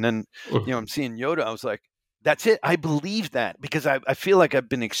 and then I'm seeing Yoda, I was like, that's it. I believe that, because I feel like I've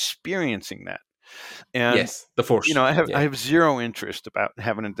been experiencing that. And the Force. I have zero interest about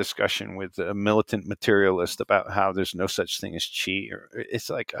having a discussion with a militant materialist about how there's no such thing as chi. Or it's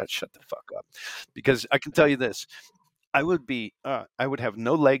like, shut the fuck up, because I can tell you this: I would have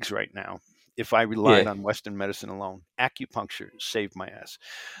no legs right now if I relied on Western medicine alone. Acupuncture saved my ass.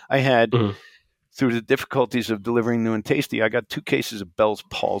 I had. Through the difficulties of delivering new and tasty, I got 2 cases of Bell's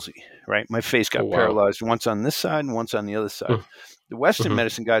palsy, right? My face got paralyzed, once on this side and once on the other side. The Western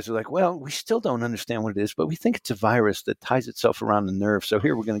medicine guys are like, well, we still don't understand what it is, but we think it's a virus that ties itself around the nerve. So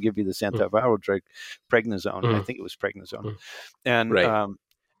here, we're going to give you this antiviral drug, prednisone. I think it was prednisone. And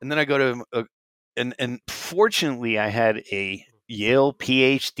then I go to, and fortunately, I had a Yale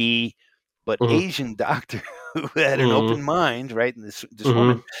PhD, but Asian doctor who had an open mind, right? And this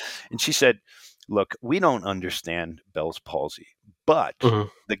woman, and she said, look, we don't understand Bell's palsy, but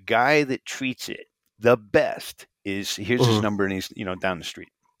the guy that treats it the best here's his number, and he's, down the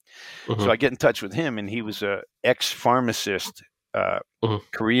street. So I get in touch with him, and he was a ex-pharmacist,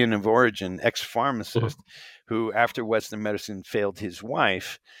 Korean of origin, ex-pharmacist, who, after Western medicine failed his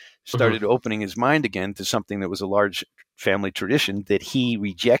wife, started opening his mind again to something that was a large family tradition that he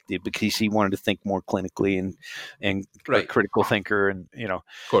rejected because he wanted to think more clinically and a critical thinker, and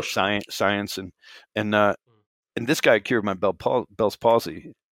science and this guy cured my Bell's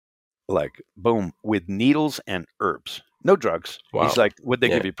palsy, like, boom, with needles and herbs, no drugs. He's like, would they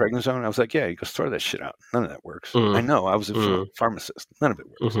give you prednisone? I was like, yeah. He goes, throw that shit out. None of that works. I know. I was a pharmacist. None of it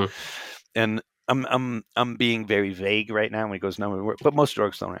works. And I'm being very vague right now when he goes, no, it works. But most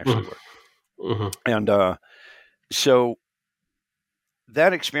drugs don't actually work. And so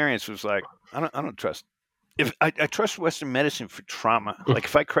that experience was like, I don't trust. If I trust Western medicine for trauma, like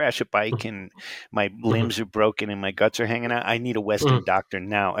if I crash a bike and my limbs are broken and my guts are hanging out, I need a Western doctor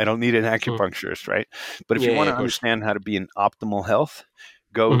now. I don't need an acupuncturist, right? But if you want to understand how to be in optimal health,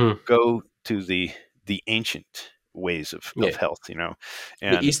 go to the ancient ways of health, and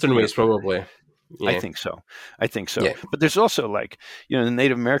the Eastern ways, probably. I think so. Yeah. But there's also, like, the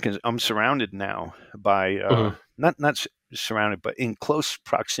Native Americans. I'm surrounded now by not surrounded, but in close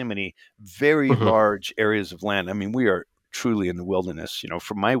proximity, very large areas of land. I mean, we are truly in the wilderness.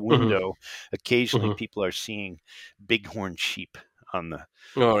 From my window, occasionally people are seeing bighorn sheep on the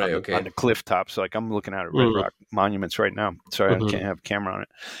on the cliff tops. Like, I'm looking out at Red Rock monuments right now. Sorry, I can't have a camera on it.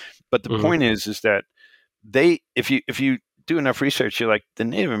 But the point is that if you do enough research, you're like, the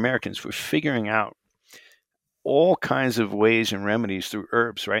Native Americans were figuring out all kinds of ways and remedies through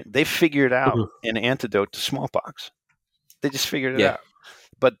herbs, right? They figured out an antidote to smallpox. They just figured it out.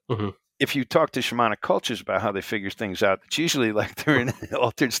 But if you talk to shamanic cultures about how they figure things out, it's usually like they're in an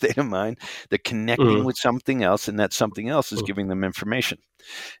altered state of mind. They're connecting with something else, and that something else is giving them information.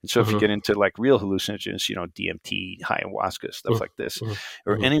 And so if you get into like real hallucinogens, you know, DMT, ayahuasca, stuff like this,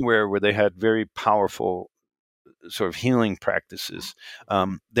 or anywhere where they had very powerful sort of healing practices,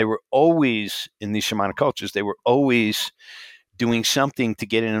 they were always, in these shamanic cultures, they were always doing something to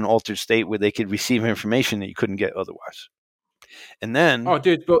get in an altered state where they could receive information that you couldn't get otherwise. And then, but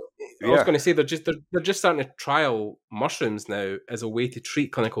I was going to say they're just starting to trial mushrooms now as a way to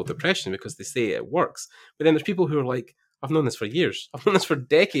treat clinical depression because they say it works. But then there's people who are like, I've known this for years. I've known this for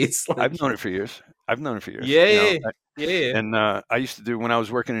decades. Like, I've known it for years. Yeah. And I used to do, when I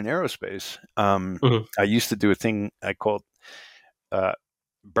was working in aerospace, I used to do a thing I called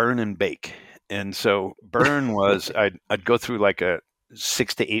burn and bake. And so burn was I'd go through like a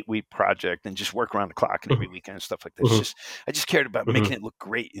 6 to 8 week project and just work around the clock and every weekend and stuff like that. I just cared about making it look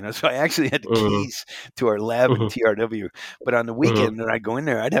great, you know. So I actually had the keys to our lab in TRW. But on the weekend when I go in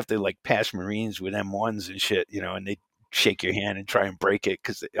there, I'd have to like pass Marines with M1s and shit, you know, and they'd shake your hand and try and break it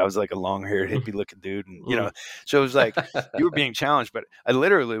because I was like a long-haired hippie looking dude, and you know, so it was like you were being challenged. But I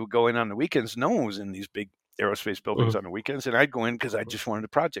literally would go in on the weekends. No one was in these big aerospace buildings on the weekends, and I'd go in because I just wanted the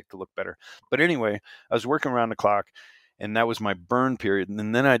project to look better. But anyway, I was working around the clock. And that was my burn period.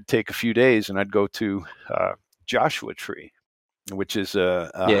 And then I'd take a few days and I'd go to Joshua Tree, which is a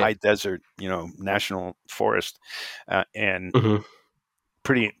high desert, you know, national forest, and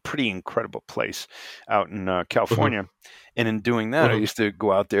pretty incredible place out in California. And in doing that, I used to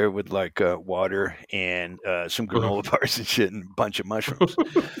go out there with like water and some granola bars and shit and a bunch of mushrooms.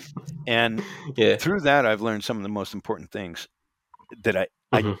 And through that, I've learned some of the most important things that I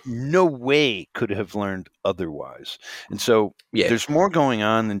no way could have learned otherwise. And so there's more going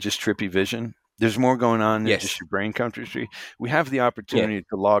on than just trippy vision. There's more going on than just your brain chemistry. We have the opportunity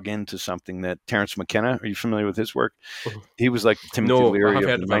to log into something that Terence McKenna, are you familiar with his work? He was like Timothy Leary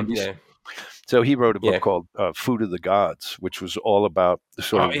of the 90s. Yeah. So he wrote a book called Food of the Gods, which was all about the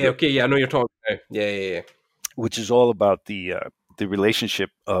sort of... I know you're talking about. Yeah. Which is all about the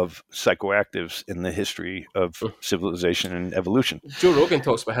relationship of psychoactives in the history of civilization and evolution. Joe Rogan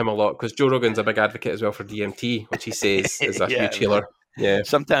talks about him a lot because Joe Rogan's a big advocate as well for DMT, which he says is a huge healer. Yeah.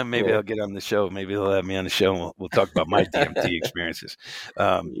 Sometime maybe I'll get on the show. Maybe they'll have me on the show and we'll talk about my DMT experiences.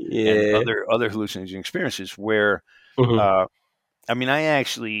 And other hallucinogen experiences where, I mean, I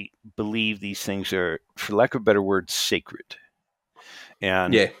actually believe these things are, for lack of a better word, sacred.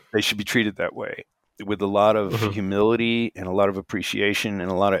 And they should be treated that way, with a lot of humility and a lot of appreciation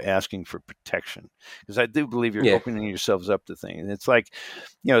and a lot of asking for protection. Because I do believe you're opening yourselves up to things. And it's like,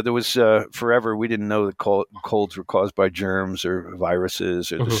 you know, there was forever, we didn't know that colds were caused by germs or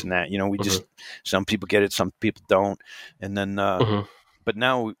viruses or this and that. You know, we just, some people get it, some people don't. And then, but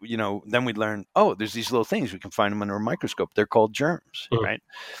now, you know, then we learn, oh, there's these little things. We can find them under a microscope. They're called germs, right?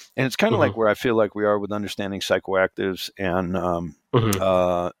 And it's kind of like where I feel like we are with understanding psychoactives and,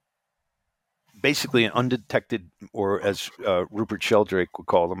 basically an undetected, or as Rupert Sheldrake would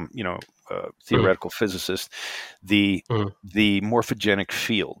call them, you know, theoretical physicist, the morphogenic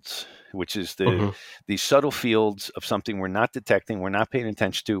fields, which is the subtle fields of something we're not detecting, we're not paying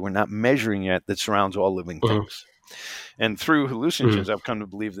attention to, we're not measuring yet, that surrounds all living things. And through hallucinogens, I've come to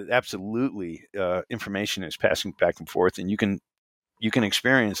believe that absolutely information is passing back and forth, and you can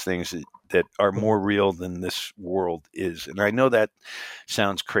experience things that are more real than this world is. And I know that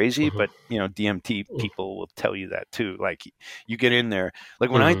sounds crazy, but, you know, DMT people will tell you that too. Like, you get in there, like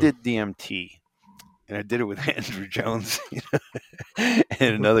when I did DMT, and I did it with Andrew Jones, you know,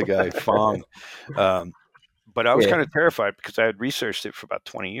 and another guy, Fong. But I was kind of terrified because I had researched it for about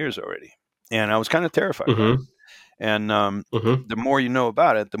 20 years already. And I was kind of terrified about it. And the more you know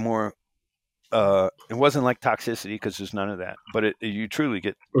about it, the more... it wasn't like toxicity, because there's none of that, but you truly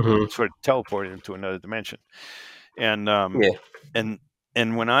get sort of teleported into another dimension. And and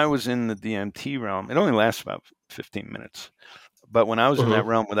when I was in the DMT realm, it only lasts about 15 minutes. But when I was in that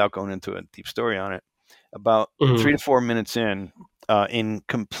realm, without going into a deep story on it, about 3 to 4 minutes in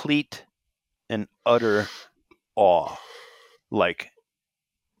complete and utter awe, like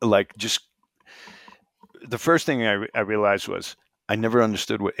just the first thing I realized was I never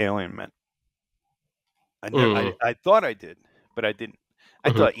understood what alien meant. I thought I did, but I didn't.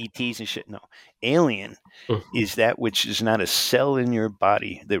 I thought ETs and shit. No, alien is that which is not a cell in your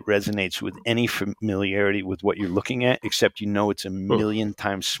body that resonates with any familiarity with what you're looking at, except you know it's a million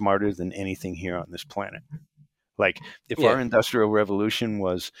times smarter than anything here on this planet. Like, if our industrial revolution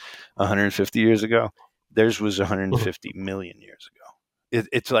was 150 years ago, theirs was 150 million years ago.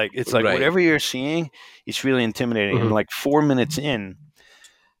 It's like whatever you're seeing, it's really intimidating. And like 4 minutes in,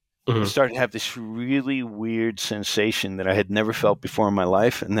 I started to have this really weird sensation that I had never felt before in my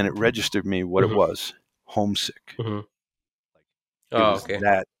life, and then it registered me what it was: homesick. It was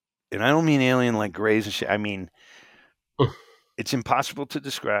that, and I don't mean alien like Greys and shit. I mean, it's impossible to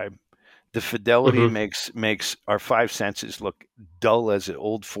describe. The fidelity makes our five senses look dull as an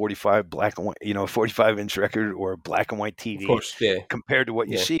old 45 black and white, 45-inch record or a black and white TV, of course, compared to what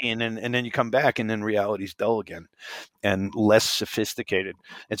you see, and then you come back, and then reality's dull again and less sophisticated.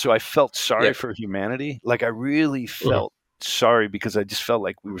 And so I felt sorry for humanity. Like I really felt sorry, because I just felt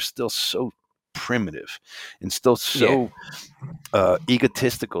like we were still so primitive and still so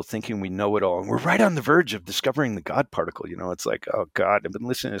egotistical, thinking we know it all, and we're right on the verge of discovering the God particle. It's like, oh God, I've been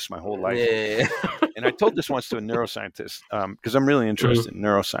listening to this my whole life. And I told this once to a neuroscientist, because I'm really interested in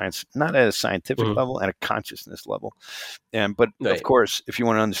neuroscience, not at a scientific level, at a consciousness level. But of course, if you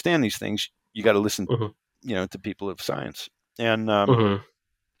want to understand these things, you got to listen to people of science. And I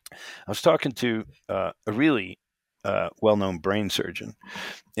was talking to a really well-known brain surgeon,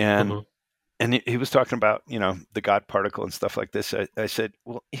 and he was talking about, the God particle and stuff like this. I said,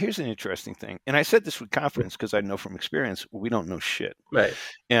 well, here's an interesting thing. And I said this with confidence, because I know from experience, we don't know shit. Right.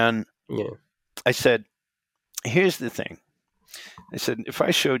 And I said, here's the thing. I said, if I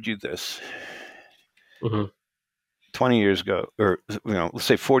showed you this 20 years ago, or, let's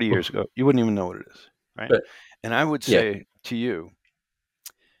say 40 years ago, you wouldn't even know what it is. Right. And I would say to you,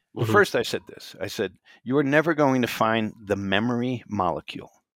 well, first I said this. I said, you are never going to find the memory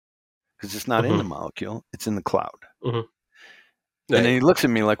molecule, because it's not in the molecule, it's in the cloud. And then he looks at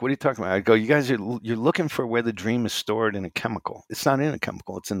me like, what are you talking about? I go, you're looking for where the dream is stored in a chemical. It's not in a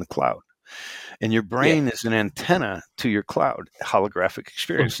chemical, it's in the cloud. And your brain is an antenna to your cloud, holographic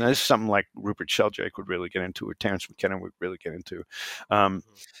experience. Now, this is something like Rupert Sheldrake would really get into, or Terence McKenna would really get into.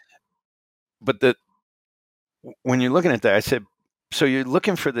 But when you're looking at that, I said, so you're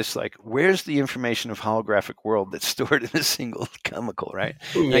looking for this, like, where's the information of holographic world that's stored in a single chemical, right?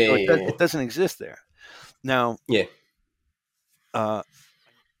 It doesn't exist there. Now,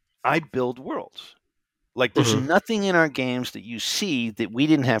 I build worlds. Like, there's nothing in our games that you see that we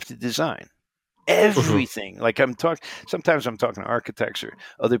didn't have to design. Everything. Like, sometimes I'm talking to architects or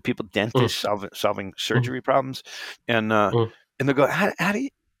other people, dentists, solving surgery problems, and they'll go, how do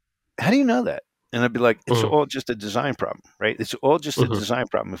you know that? And I'd be like, it's all just a design problem, right? It's all just a design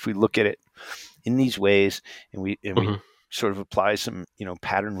problem. If we look at it in these ways, and we sort of apply some,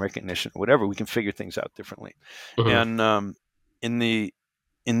 pattern recognition, or whatever, we can figure things out differently. And in the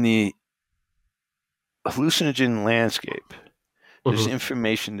hallucinogen landscape, there's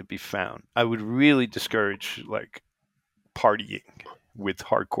information to be found. I would really discourage, like, partying with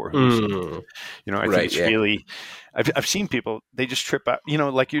hardcore hallucinogens. I think it's really, I've seen people, they just trip out,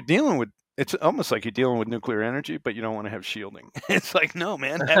 like you're dealing with, it's almost like you're dealing with nuclear energy, but you don't want to have shielding. It's like, no,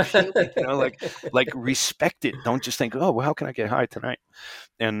 man, have shielding, like respect it. Don't just think, oh, well, how can I get high tonight?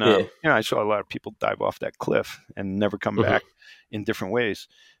 And, I saw a lot of people dive off that cliff and never come back in different ways.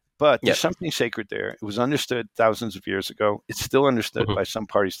 But there's something sacred there. It was understood thousands of years ago. It's still understood by some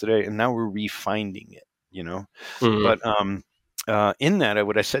parties today. And now we're refining it, But in that,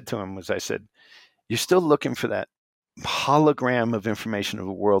 what I said to him was, I said, you're still looking for that hologram of information of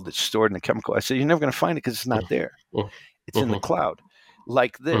a world that's stored in a chemical. I said, you're never going to find it because it's not there. It's in the cloud.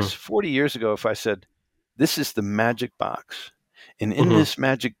 Like this, 40 years ago, if I said, this is the magic box, and in this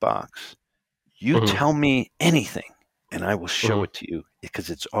magic box, you tell me anything, and I will show it to you, because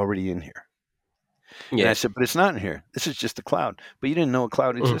it's already in here. And I said, but it's not in here. This is just a cloud. But you didn't know a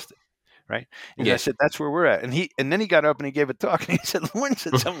cloud existed. Right. And I said, that's where we're at. And then he got up and he gave a talk, and he said, Lorne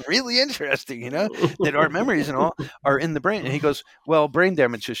said something really interesting, that our memories and all are in the brain. And he goes, well, brain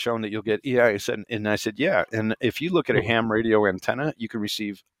damage has shown that you'll get EI. And I said, yeah. And if you look at a ham radio antenna, you can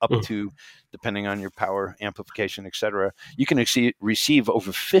receive up to, depending on your power, amplification, etc., you can receive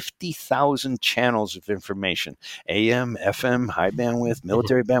over 50,000 channels of information: AM, FM, high bandwidth,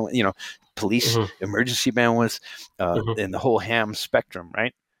 military bandwidth, police, emergency bandwidth, and the whole ham spectrum,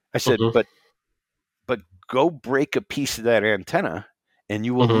 right? I said, but go break a piece of that antenna, and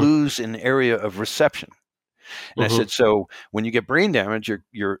you will lose an area of reception. And I said, so when you get brain damage,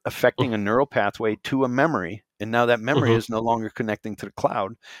 you're affecting a neural pathway to a memory, and now that memory is no longer connecting to the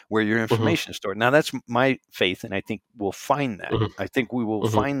cloud where your information is stored. Now, that's my faith, and I think we'll find that. I think we will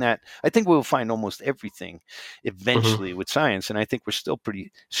find that. I think we'll find almost everything eventually with science, and I think we're still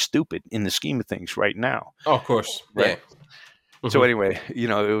pretty stupid in the scheme of things right now. Oh, of course, right? So anyway, it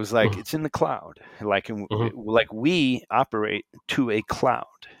was like, it's in the cloud, like we operate to a cloud,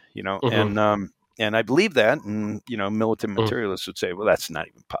 and I believe that, and militant materialists would say, well, that's not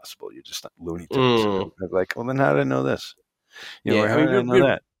even possible. You're just Looney Tunes. I'm like, well, then how did I know this? How did I know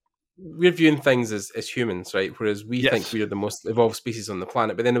that? we're viewing things as humans, right? Whereas we think we're the most evolved species on the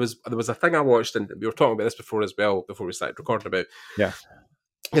planet. But then there was a thing I watched, and we were talking about this before as well, before we started recording, about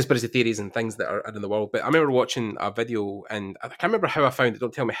conspiracy theories and things that are in the world. But I remember watching a video, and I can't remember how I found it.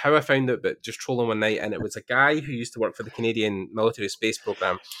 Don't tell me how I found it, but just trolling one night, and it was a guy who used to work for the Canadian military space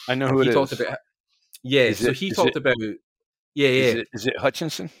program. I know who he it talked is. About, he talked about. Is it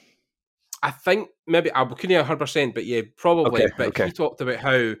Hutchinson? I think maybe I couldn't 100%, but yeah, probably. He talked about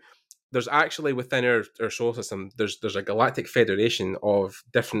how there's actually within our solar system, there's a galactic federation of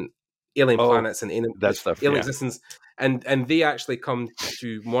different alien planets and alien existence, and they actually come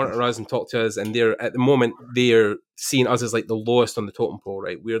to monitor us and talk to us, and they're at the moment they're seeing us as like the lowest on the totem pole,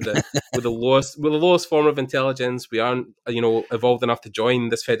 right? We're the lowest form of intelligence. We aren't evolved enough to join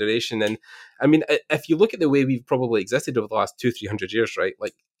this federation, and I mean, if you look at the way we've probably existed over the last 200-300 years, right?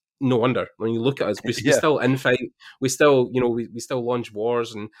 Like, no wonder when you look at us, we still infight, we still we still launch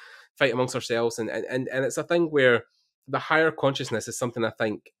wars and fight amongst ourselves, and it's a thing where the higher consciousness is something I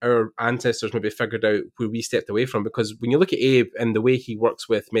think our ancestors maybe figured out where we stepped away from. Because when you look at Abe and the way he works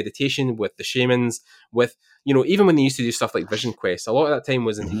with meditation, with the shamans, with even when they used to do stuff like Vision Quest, a lot of that time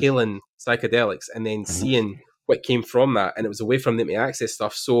was inhaling psychedelics and then seeing what came from that, and it was away from them to access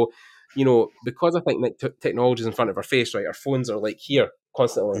stuff. So because I think technology is in front of our face, right? Our phones are like here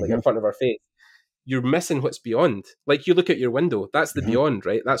constantly, like in front of our face. You're missing what's beyond. Like, you look at your window, that's the beyond,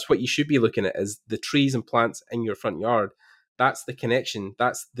 right? That's what you should be looking at, is the trees and plants in your front yard. That's the connection.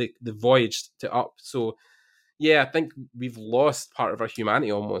 That's the voyage to up. So, yeah, I think we've lost part of our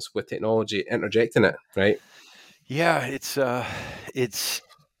humanity almost with technology interjecting it, right? Yeah, it's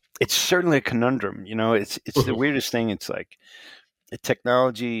certainly a conundrum. It's the weirdest thing. It's like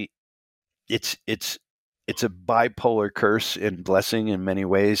technology. It's a bipolar curse and blessing in many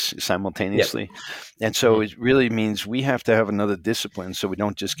ways simultaneously. Yep. And so it really means we have to have another discipline so we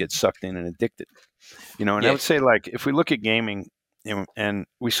don't just get sucked in and addicted. And I would say, like, if we look at gaming, and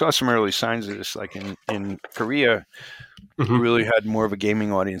we saw some early signs of this, like in Korea, we really had more of a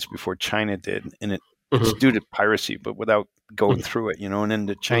gaming audience before China did. And it's due to piracy, but without going through it, and then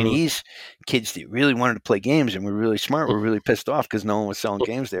the Chinese kids that really wanted to play games and were really smart were really pissed off because no one was selling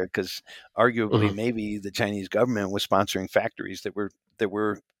games there, because arguably maybe the Chinese government was sponsoring factories that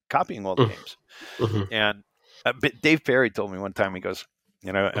were copying all the games. And Dave Perry told me one time, he goes,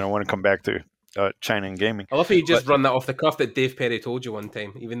 and I want to come back to China and gaming. I love how you just run that off the cuff that Dave Perry told you one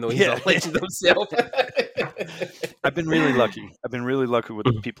time, even though he's a legend himself. I've been really lucky. With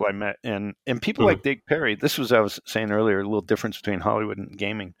the people I met, and people like Dave Perry. This was, I was saying earlier, a little difference between Hollywood and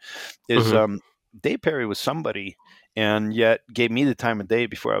gaming is Dave Perry was somebody, and yet gave me the time of day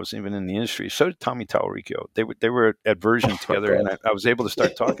before I was even in the industry. So did Tommy Tallarico. They were at Version together, and I was able to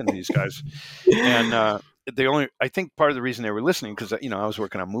start talking to these guys. And I think part of the reason they were listening, because I was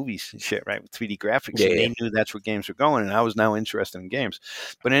working on movies and shit, right, with 3D graphics, and they knew that's where games were going, and I was now interested in games.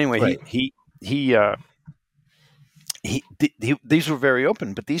 But anyway, these were very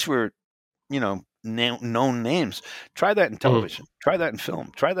open, but these were, known names. Try that in television. Try that in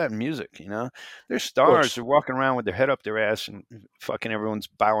film. Try that in music. They're stars. They're walking around with their head up their ass, and fucking everyone's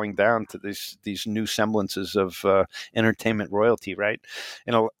bowing down to these new semblances of entertainment royalty, right?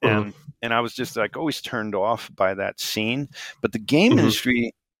 And I was just like always turned off by that scene. But the game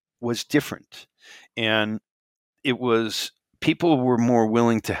industry was different, and it was, people were more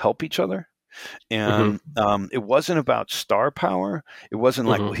willing to help each other. And it wasn't about star power. It wasn't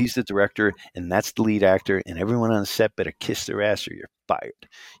like, well, he's the director and that's the lead actor, and everyone on the set better kiss their ass or you're fired.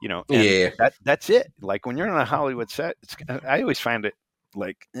 And that's it. Like, when you're on a Hollywood set, I always find it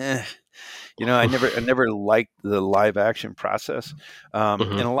like, I never liked the live action process, and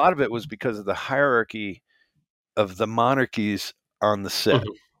a lot of it was because of the hierarchy of the monarchies on the set.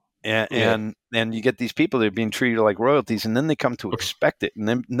 And you get these people that are being treated like royalties, and then they come to expect it,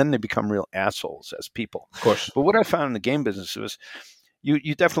 and then they become real assholes as people. Of course. But what I found in the game business was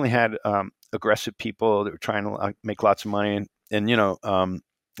you definitely had aggressive people that were trying to make lots of money, and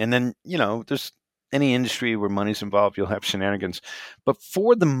then there's any industry where money's involved, you'll have shenanigans. But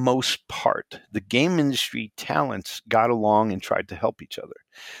for the most part, the game industry talents got along and tried to help each other.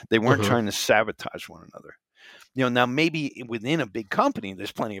 They weren't trying to sabotage one another. Now maybe within a big company,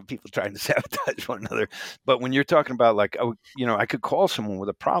 there's plenty of people trying to sabotage one another. But when you're talking about, like, I could call someone with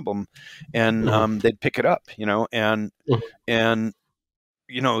a problem, and they'd pick it up, and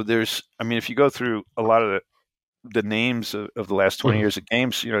there's, if you go through a lot of the names of the last 20 years of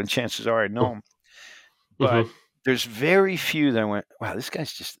games, and chances are I know them. But there's very few that went, wow, this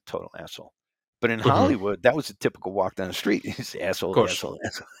guy's just a total asshole. But in Hollywood, that was a typical walk down the street. He's asshole,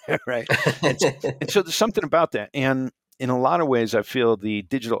 right? And so there's something about that. And in a lot of ways, I feel the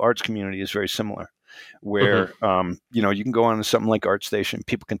digital arts community is very similar, where you can go on to something like ArtStation.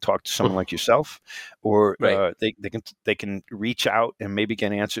 People can talk to someone like yourself, or Right. they can reach out and maybe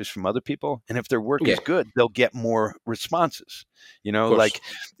get answers from other people. And if their work is good, they'll get more responses. Of course. Like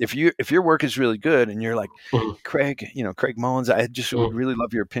if your work is really good and you're like, Mhm. Craig Mullins, I just would really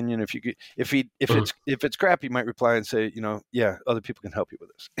love your opinion. If you could, if it's crap, he might reply and say, yeah, other people can help you with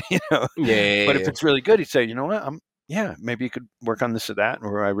this. But if it's really good, he'd say, you know what, maybe you could work on this or that,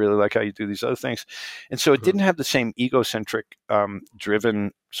 or I really like how you do these other things. And so it didn't have the same egocentric,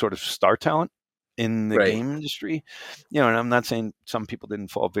 driven sort of star talent in the game industry. And I'm not saying some people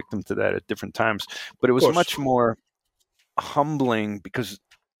didn't fall victim to that at different times, but it was much more humbling because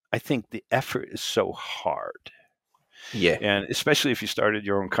I think the effort is so hard. Yeah. And especially if you started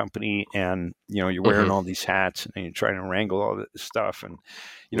your own company and, you're wearing all these hats and you're trying to wrangle all this stuff. And,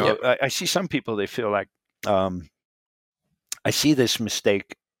 I see some people, they feel like, I see this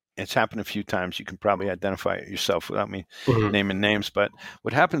mistake. It's happened a few times. You can probably identify it yourself without me naming names. But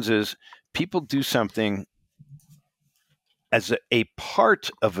what happens is people do something as a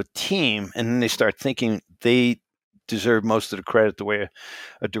part of a team, and then they start thinking they deserve most of the credit the way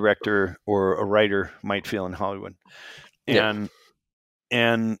a director or a writer might feel in Hollywood.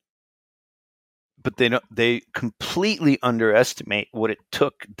 But they completely underestimate what it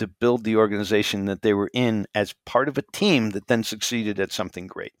took to build the organization that they were in as part of a team that then succeeded at something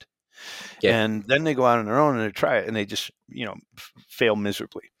great. And then they go out on their own and they try it and they just, fail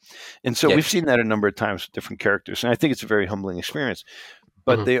miserably. And so we've seen that a number of times with different characters. And I think it's a very humbling experience.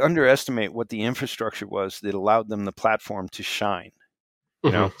 But they underestimate what the infrastructure was that allowed them the platform to shine.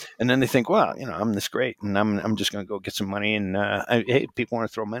 And then they think, well, I'm this great, and I'm just going to go get some money, and hey, people want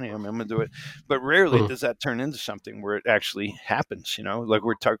to throw money at me, I'm going to do it. But rarely does that turn into something where it actually happens. Like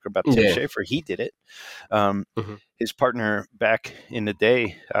we're talking about Tim Schafer, he did it. His partner back in the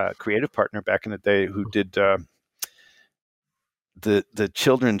day, creative partner back in the day, who did the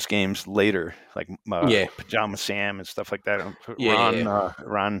children's games later, like Pajama Sam and stuff like that.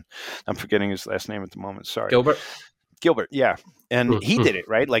 Ron, I'm forgetting his last name at the moment. Sorry, Gilbert, yeah. And he did it,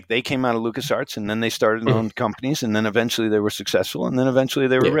 right? Like they came out of LucasArts and then they started their own companies and then eventually they were successful and then eventually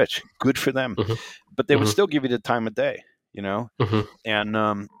they were rich. Good for them. But they would still give you the time of day,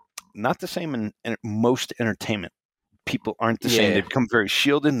 and not the same in most entertainment. People aren't the same. They become very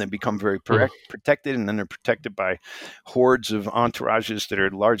shielded and they become very protected, and then they're protected by hordes of entourages that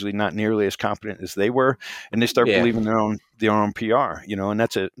are largely not nearly as competent as they were, and they start believing their own PR, and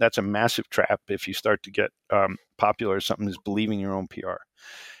that's a massive trap if you start to get popular or something is believing your own PR.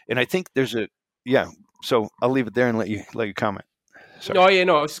 And I think there's so I'll leave it there and let you comment. Sorry.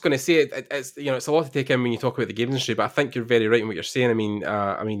 No, I was just going to say it's it's a lot to take in when you talk about the games industry, but I think you're very right in what you're saying. I mean,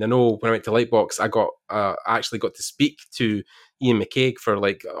 I know when I went to Lightbox, I actually got to speak to Ian McCaig for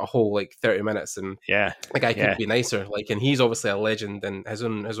like a whole 30 minutes, and the guy couldn't be nicer. And he's obviously a legend in his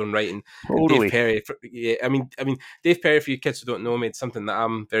own writing. Totally. Dave Perry, I mean, Dave Perry, for you kids who don't know, made something that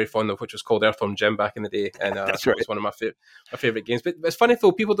I'm very fond of, which was called Earthworm Jim back in the day, and that's right. It was one of my favorite games. But it's funny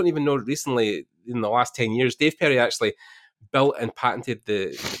though, people don't even know recently in the last 10 years, Dave Perry actually built and patented the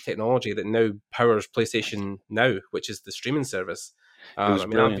technology that now powers PlayStation Now, which is the streaming service. I've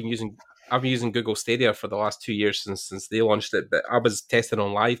been using Google Stadia for the last 2 years since they launched it, but I was testing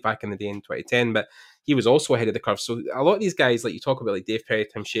on live back in the day in 2010. But he was also ahead of the curve. So a lot of these guys, like you talk about, like Dave Perry,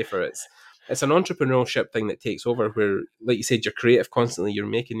 Tim Schafer, it's an entrepreneurship thing that takes over. Where, like you said, you're creative constantly. You're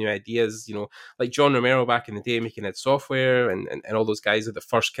making new ideas. Like John Romero back in the day, making id Software, and all those guys at the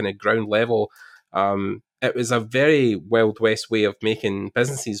first kind of ground level. It was a very Wild West way of making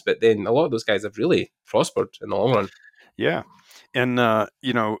businesses, but then a lot of those guys have really prospered in the long run. Yeah. And, and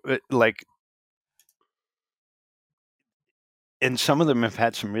some of them have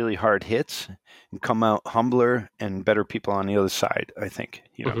had some really hard hits and come out humbler and better people on the other side, I think,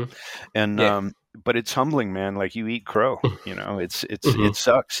 and, but it's humbling, man. Like you eat crow, it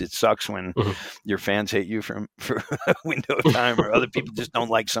sucks. It sucks when your fans hate you for a window of time, or other people just don't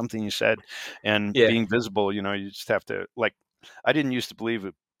like something you said, and being visible, you just have to, like, I didn't used to believe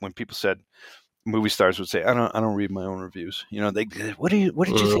it when people said, movie stars would say, I don't read my own reviews. They, what did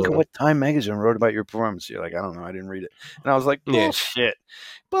you think of what Time Magazine wrote about your performance? You're like, I don't know, I didn't read it. And I was like, bullshit.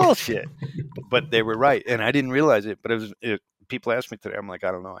 But they were right, and I didn't realize it. But people ask me today, I'm like,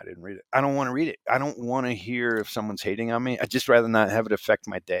 I don't know, I didn't read it. I don't want to read it. I don't want to hear if someone's hating on me. I'd just rather not have it affect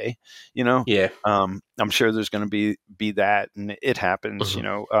my day. I'm sure there's going to be that, and it happens.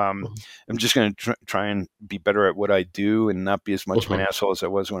 I'm just going to try and be better at what I do and not be as much of an asshole as I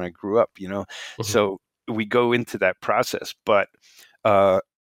was when I grew up. So we go into that process, but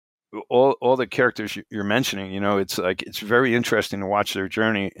all the characters you're mentioning, it's like it's very interesting to watch their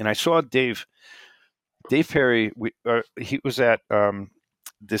journey. And I saw Dave Perry. He was at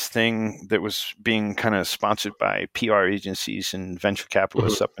this thing that was being kind of sponsored by PR agencies and venture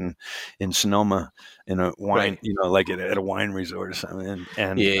capitalists up in Sonoma in a wine, like at a wine resort or something.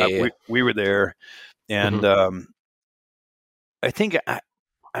 And we were there, and I think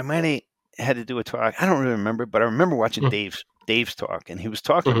I might have had to do a talk. I don't really remember, but I remember watching Dave's talk, and he was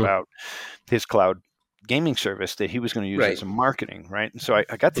talking about his cloud gaming service that he was going to use as a marketing, right? And so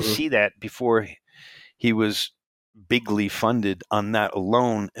I got to see that before he was bigly funded on that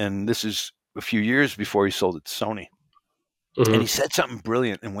alone, and this is a few years before he sold it to Sony. And he said something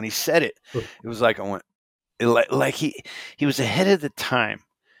brilliant, and when he said it, it was like he was ahead of the time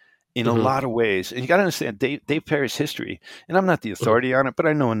in a lot of ways. And you got to understand Dave Perry's history, and I'm not the authority on it, but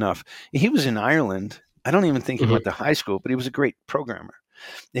I know enough. He was in Ireland. I don't even think he went to high school, but he was a great programmer.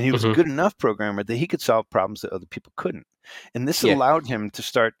 And he was a good enough programmer that he could solve problems that other people couldn't. And this allowed him to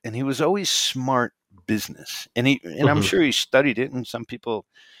start, and he was always smart business. And I'm sure he studied it, and some people,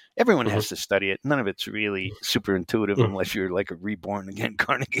 everyone has to study it. None of it's really super intuitive unless you're like a reborn again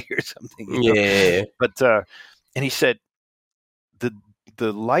Carnegie or something. Yeah. But and he said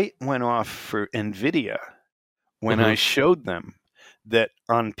the light went off for NVIDIA when I showed them that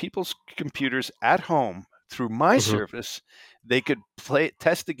on people's computers at home through my service, they could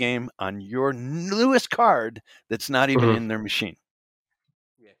test the game on your newest card that's not even in their machine.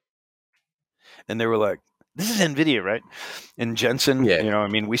 Yeah. And they were like, this is NVIDIA, right? And Jensen,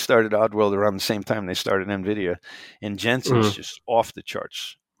 we started Oddworld around the same time they started NVIDIA. And Jensen's just off the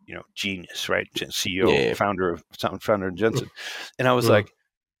charts, genius, right? CEO, founder of Jensen. And I was like,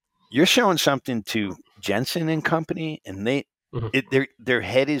 you're showing something to Jensen and company, and their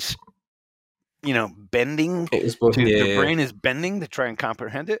head is, bending. Their brain is bending to try and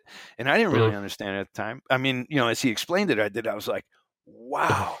comprehend it. And I didn't really understand it at the time. I mean, as he explained it, I was like,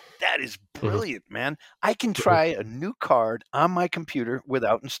 wow, that is brilliant, man. I can try a new card on my computer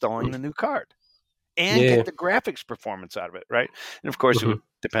without installing the new card and get the graphics performance out of it, right? And of course, it would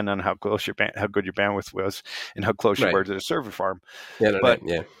depend on how good your bandwidth was and how close you were to the server farm.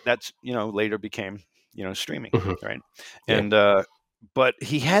 That's, later became, streaming, right? And but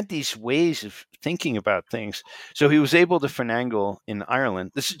he had these ways of thinking about things. So he was able to finagle in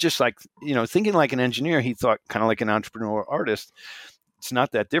Ireland. This is just like, thinking like an engineer, he thought kind of like an entrepreneur artist. It's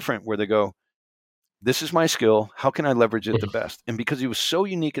not that different, where they go, this is my skill. How can I leverage it the best? And because he was so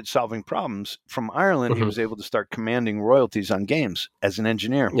unique at solving problems from Ireland, he was able to start commanding royalties on games as an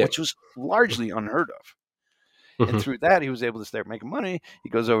engineer, which was largely unheard of. And through that, he was able to start making money. He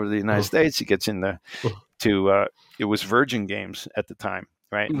goes over to the United States. He gets into it was Virgin Games at the time,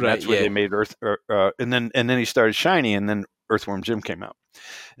 right? And that's where they made Earth, and then he started Shiny, and then Earthworm Jim came out,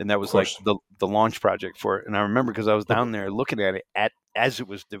 and that was like the launch project for it. And I remember because I was down there looking at it as it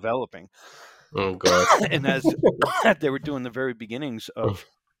was developing. Oh God! And as they were doing the very beginnings of.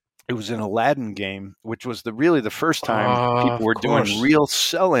 It was an Aladdin game, which was really the first time people were doing real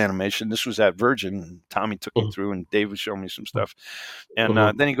cell animation. This was at Virgin. Tommy took me through, and Dave was showing me some stuff. And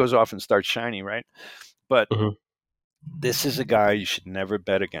then he goes off and starts Shiny, right? But this is a guy you should never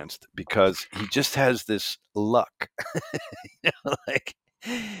bet against because he just has this luck.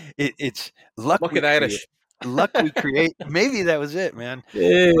 It's luck. Look at Irish. Luck we create. Maybe that was it, man.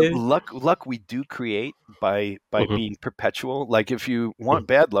 Luck we do create by being perpetual. Like if you want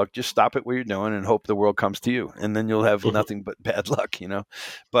bad luck, just stop it what you're doing and hope the world comes to you, and then you'll have nothing but bad luck,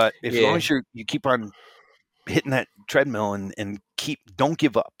 But as long as you keep on hitting that treadmill and don't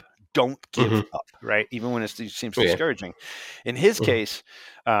give up. Don't give up, right? Even when it seems discouraging. In his case,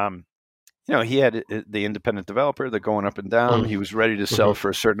 he had the independent developer. They're going up and down. He was ready to sell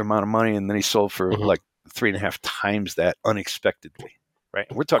for a certain amount of money, and then he sold for like 3.5 times that unexpectedly, right?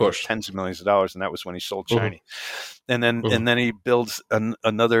 And we're talking tens of millions of dollars, and that was when he sold Shiny. And then he builds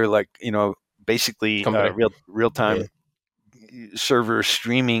another basically real time server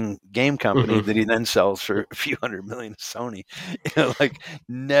streaming game company that he then sells for a few $100 million to Sony.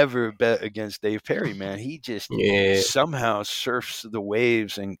 Never bet against Dave Perry, man. He just somehow surfs the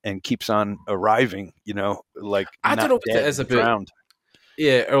waves and keeps on arriving. I don't know what it is about.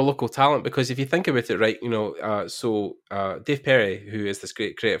 Yeah, our local talent, because if you think about it, right, so Dave Perry, who is this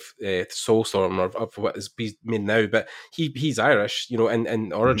great creative Soulstorm of what is made now, but he's Irish,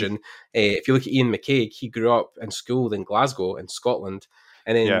 in origin. If you look at Ian McCaig, he grew up and schooled in Glasgow in Scotland,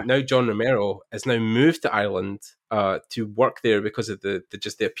 and then now John Romero has now moved to Ireland to work there because of the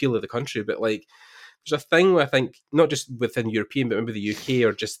appeal of the country. But there's a thing I think not just within European, but maybe the UK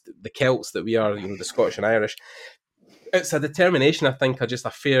or just the Celts that we are, the Scottish and Irish. it's a determination. I think, just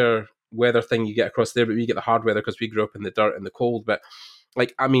a fair weather thing you get across there, but we get the hard weather because we grew up in the dirt and the cold. But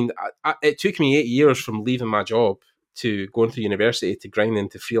like, I mean, it took me 8 years from leaving my job to going through university to grinding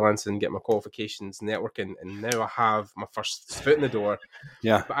to freelancing, get my qualifications, networking, and now I have my first foot in the door.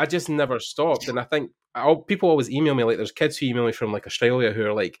 Yeah. But I just never stopped. And I think people always email me, like there's kids who email me from like Australia who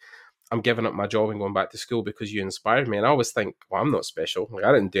are like, I'm giving up my job and going back to school because you inspired me. And I always think, well, I'm not special. Like,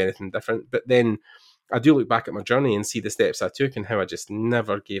 I didn't do anything different. But then I do look back at my journey and see the steps I took and how I just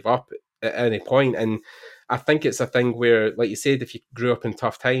never gave up at any point. And I think it's a thing where, like you said, if you grew up in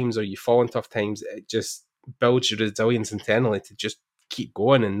tough times or you fall in tough times, it just builds your resilience internally to just keep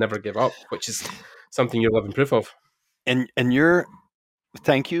going and never give up, which is something you're living proof of. And you're,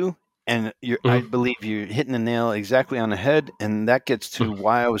 thank you. And I believe you're hitting the nail exactly on the head. And that gets to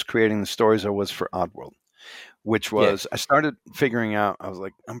why I was creating the stories I was for Oddworld, which was, I started figuring out, I was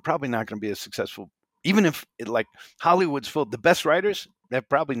like, I'm probably not going to be as successful, even if like Hollywood's full, the best writers have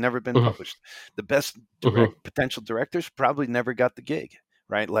probably never been published. The best potential directors probably never got the gig.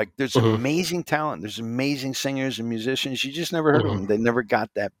 Right? Like there's amazing talent. There's amazing singers and musicians. You just never heard of them. They never got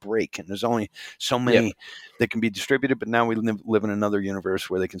that break. And there's only so many that can be distributed. But now we live in another universe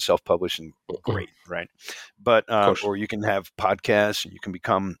where they can self-publish and great, right? But or you can have podcasts and you can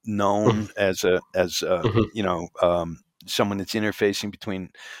become known as someone that's interfacing between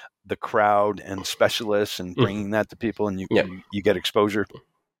the crowd and specialists and bringing that to people, and you get exposure.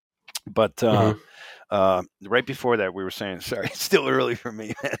 But right before that, we were saying, sorry, it's still early for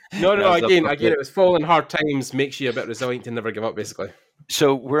me. No, again, it was falling hard times makes you a bit resilient to never give up, basically.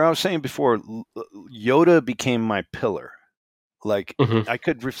 So where I was saying before, Yoda became my pillar. Like I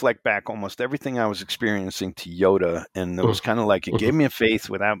could reflect back almost everything I was experiencing to Yoda, and it was kind of like it gave me a faith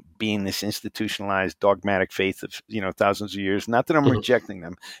without being this institutionalized, dogmatic faith of thousands of years. Not that I'm rejecting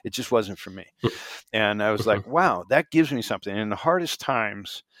them; it just wasn't for me. And I was like, wow, that gives me something. And in the hardest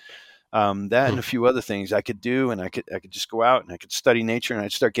times. That and a few other things I could do, and I could just go out and I could study nature, and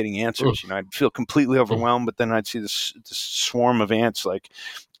I'd start getting answers. I'd feel completely overwhelmed, but then I'd see this swarm of ants like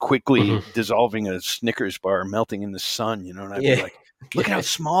quickly dissolving a Snickers bar, melting in the sun. And I'd be like, "Look at how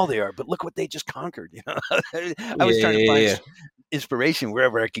small they are!" But look what they just conquered. I was trying to find inspiration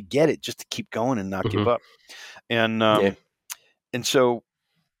wherever I could get it, just to keep going and not give up. And so.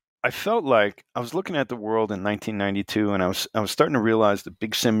 I felt like I was looking at the world in 1992, and I was starting to realize that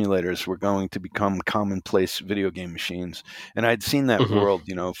big simulators were going to become commonplace video game machines. And I'd seen that world,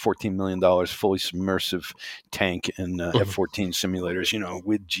 $14 million, fully submersive tank and F-14 simulators,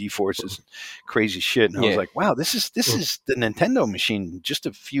 with G-forces, and crazy shit. And I was like, wow, this is the Nintendo machine just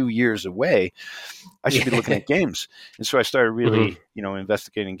a few years away. I should be looking at games. And so I started really,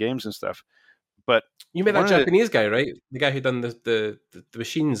 investigating games and stuff. But you met that Japanese guy, right? The guy who done the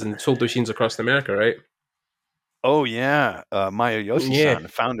machines and sold the machines across America, right? Oh yeah, Masayoshi-san, the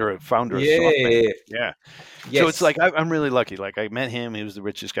founder of SoftBank. Yeah. Yes. So it's like I'm really lucky. Like I met him; he was the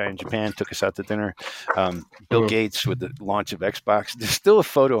richest guy in Japan. Took us out to dinner. Bill Gates with the launch of Xbox. There's still a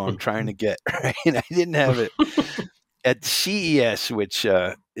photo I'm trying to get. Right? And I didn't have it at CES, which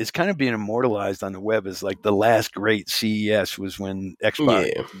is kind of being immortalized on the web as like the last great CES was when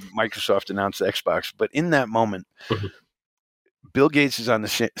Microsoft announced Xbox. But in that moment, Bill Gates is on the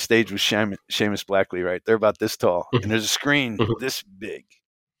stage with Seamus Blackley, right? They're about this tall, and there's a screen this big.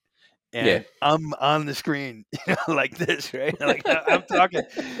 And I'm on the screen, like this, right? Like I'm talking,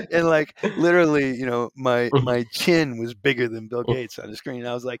 and like literally, my chin was bigger than Bill Gates on the screen. And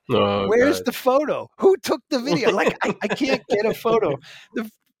I was like, "Where's the photo? Who took the video?" Like I can't get a photo.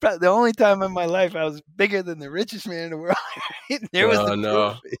 The only time in my life I was bigger than the richest man in the world. There was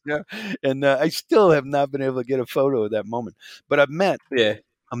the proof, and I still have not been able to get a photo of that moment. But I've met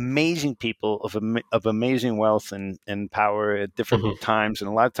amazing people of amazing wealth and power at different times, and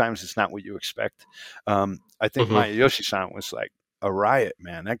a lot of times it's not what you expect. I think Masayoshi-san was like a riot,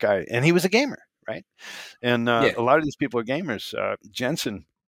 man. That guy, and he was a gamer, right? And a lot of these people are gamers. Jensen,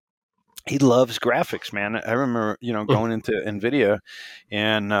 he loves graphics, man. I remember, going into NVIDIA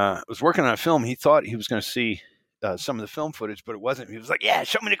and was working on a film. He thought he was going to see some of the film footage, but it wasn't. He was like, "Yeah,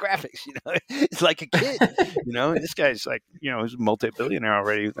 show me the graphics." It's like a kid. This guy's like, he's a multi-billionaire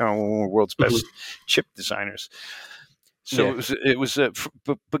already. One of the world's best chip designers. So it was.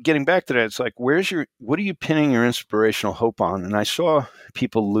 But getting back to that, it's like, what are you pinning your inspirational hope on? And I saw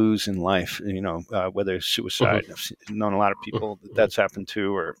people lose in life. Whether it's suicide. I've known a lot of people that's happened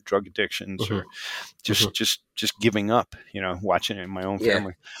to, or drug addictions, or just giving up. Watching it in my own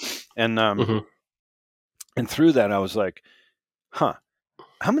family, and through that, I was like,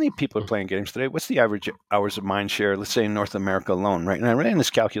 how many people are playing games today? What's the average hours of mind share, let's say in North America alone, right? And I ran this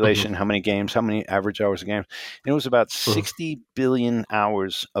calculation, how many games, how many average hours of games. And it was about 60 billion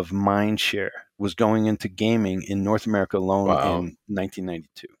hours of mind share was going into gaming in North America alone in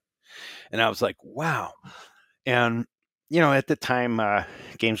 1992. And I was like, wow. And, at the time,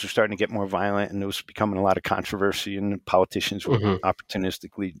 games were starting to get more violent, and there was becoming a lot of controversy, and politicians were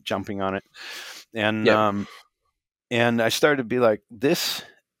opportunistically jumping on it. And and I started to be like, this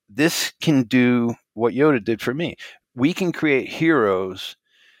can do what Yoda did for me. We can create heroes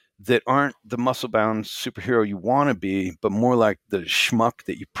that aren't the muscle-bound superhero you want to be, but more like the schmuck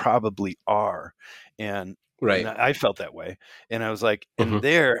that you probably are. And, and I felt that way. And I was like, and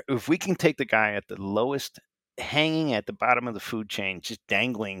there, if we can take the guy at the lowest, hanging at the bottom of the food chain, just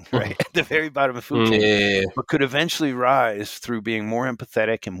dangling right at the very bottom of the food chain, but could eventually rise through being more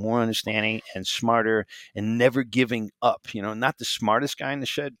empathetic and more understanding and smarter and never giving up, not the smartest guy in the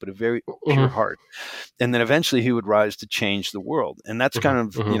shed, but a very pure heart. And then eventually he would rise to change the world. And that's kind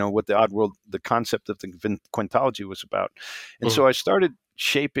of, what the Oddworld, the concept of the Quintology was about. And so I started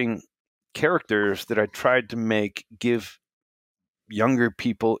shaping characters that I tried to give younger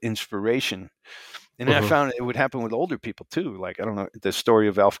people inspiration. And then I found it would happen with older people too. Like, I don't know, the story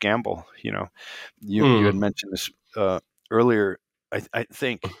of Alf Gamble, you had mentioned this earlier, I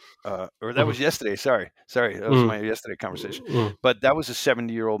think, or that was yesterday. Sorry. That was my yesterday conversation. But that was a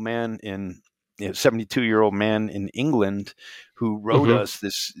 70-year-old man 72-year-old man in England who wrote us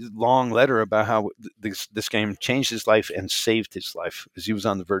this long letter about how this game changed his life and saved his life as he was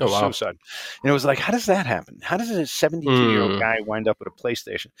on the verge of suicide. And it was like, how does that happen? How does a 72-year-old guy wind up with a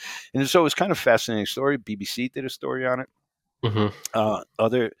PlayStation? And so it was kind of a fascinating story. BBC did a story on it.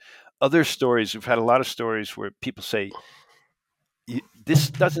 Other stories, we've had a lot of stories where people say,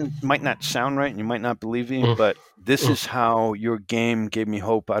 this might not sound right and you might not believe me, but this is how your game gave me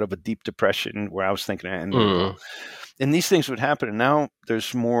hope out of a deep depression where I was thinking of ending. And these things would happen. And now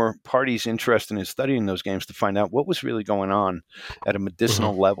there's more parties interested in studying those games to find out what was really going on at a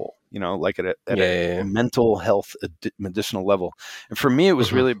medicinal level, like at a mental health medicinal level. And for me, it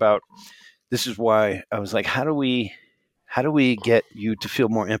was really about, this is why I was like, how do we get you to feel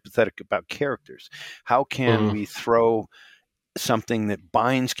more empathetic about characters? How can we throw something that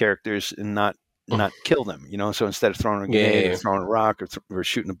binds characters and not kill them, so instead of throwing a grenade or throwing a rock or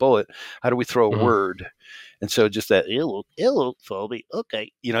shooting a bullet, how do we throw a word? And so just that Phoebe,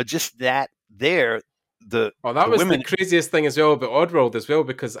 okay, just that there. That was the craziest thing as well about Oddworld as well,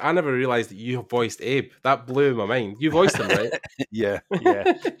 because I never realized that you voiced Abe. That blew my mind. You voiced him, right? yeah.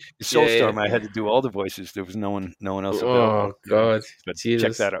 Soulstorm, I had to do all the voices. There was no one else available. Oh God, but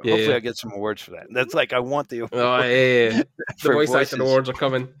check that out. Hopefully I get some awards for that. That's like, I want the the voice acting awards are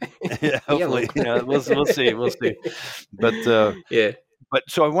coming. Yeah, hopefully. We'll see. But But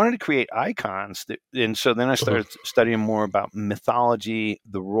so I wanted to create icons. And so then I started studying more about mythology,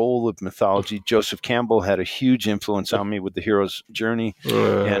 the role of mythology. Joseph Campbell had a huge influence on me with the hero's journey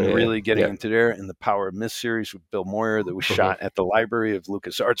and really getting into there. And the Power of Myth series with Bill Moyer that was shot at the library of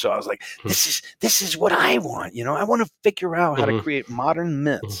LucasArts. So I was like, this is what I want. I want to figure out how to create modern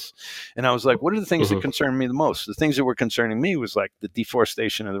myths. And I was like, what are the things that concern me the most? The things that were concerning me was like the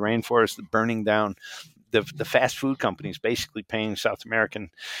deforestation of the rainforest, the burning down, the fast food companies basically paying South American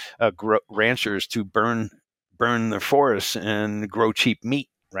ranchers to burn their forests and grow cheap meat,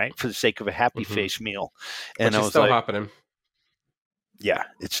 right, for the sake of a happy face meal. And which is still happening. Yeah,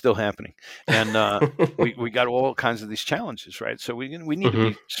 it's still happening. And we got all kinds of these challenges, right? So we need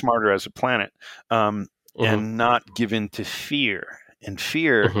to be smarter as a planet and not give in to fear. And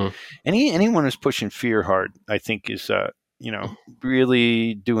fear, anyone who's pushing fear hard, I think is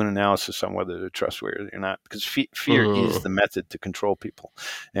really do an analysis on whether they're trustworthy or not, because fear is the method to control people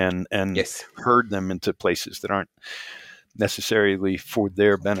and herd them into places that aren't necessarily for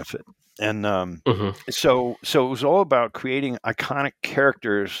their benefit. And so it was all about creating iconic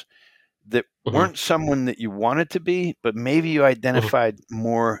characters that weren't someone that you wanted to be, but maybe you identified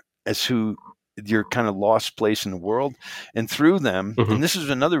more as who your kind of lost place in the world. And through them, and this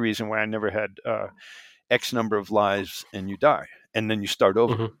is another reason why I never had X number of lives and you die, and then you start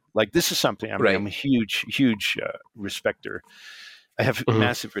over. Like, this is something, I'm a huge respecter. I have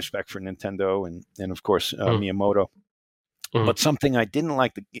massive respect for Nintendo and of course Miyamoto. But something I didn't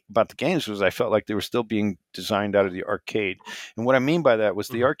like about the games was I felt like they were still being designed out of the arcade. And what I mean by that was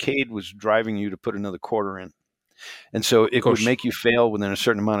the arcade was driving you to put another quarter in. And so it would course. make you fail within a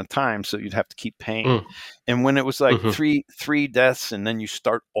certain amount of time. So you'd have to keep paying. Mm. And when it was like Mhm. three deaths and then you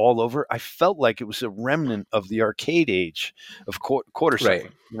start all over, I felt like it was a remnant of the arcade age of quarter Right.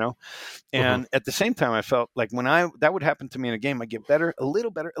 cycling, you know? And at the same time, I felt like when that would happen to me in a game, I'd get better, a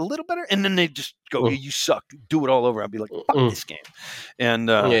little better, and then they'd just go, you suck, do it all over. I'd be like, fuck this game. And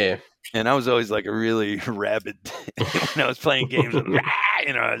Yeah. and I was always like a really rabid when I was playing games.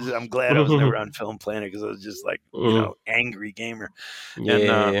 You know, I'm glad I was never on Film Planet because I was just like, you know, angry gamer.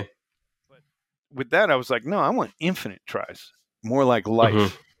 Yeah. And but with that, I was like, no, I want infinite tries, more like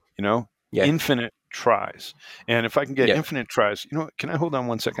life, you know, infinite tries. And if I can get infinite tries, you know, can I hold on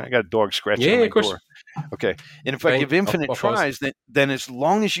 1 second? I got a dog scratching on my door. Okay. And if I give infinite tries, then as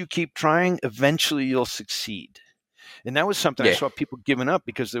long as you keep trying, eventually you'll succeed. And that was something I saw people giving up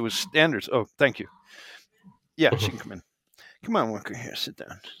because there was standards. Oh, thank you. Yeah, she can come in. Come on, Walker. Here, sit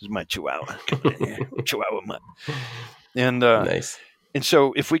down. This is my Chihuahua. Come in here. Chihuahua mutt. And nice. And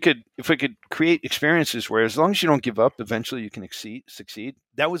so if we could create experiences where as long as you don't give up, eventually you can succeed.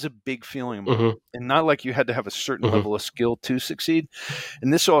 That was a big feeling of mine. And not like you had to have a certain level of skill to succeed.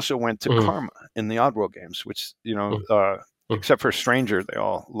 And this also went to Karma in the Oddworld games, which, you know, except for Stranger, they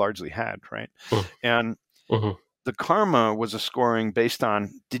all largely had, right? And the Karma was a scoring based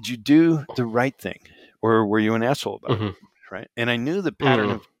on, did you do the right thing or were you an asshole about it, right? And I knew the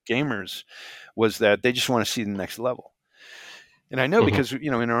pattern of gamers was that they just want to see the next level. And I know because, you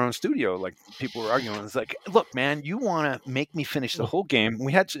know, in our own studio, like people were arguing, it's like, look, man, you want to make me finish the whole game.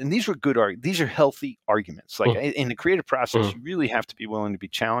 And these were good these are healthy arguments. Like in the creative process, you really have to be willing to be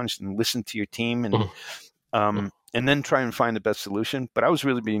challenged and listen to your team and then try and find the best solution. But I was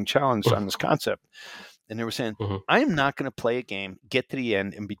really being challenged on this concept. And they were saying, I'm not going to play a game, get to the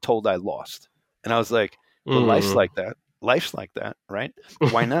end, and be told I lost. And I was like, well, life's like that. Life's like that, right?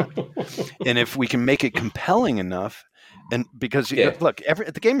 Why not? And if we can make it compelling enough, and because, look,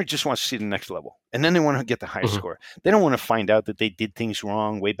 the gamer just wants to see the next level. And then they want to get the highest score. They don't want to find out that they did things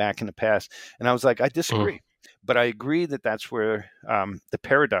wrong way back in the past. And I was like, I disagree. But I agree that that's where the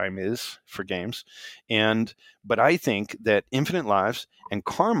paradigm is for games. But I think that Infinite Lives and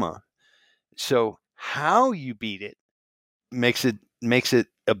Karma, so how you beat it makes it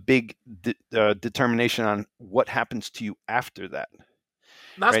a big determination on what happens to you after that.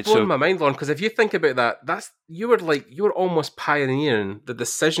 That's blowing my mind, Lauren, because if you think about that, you were almost pioneering the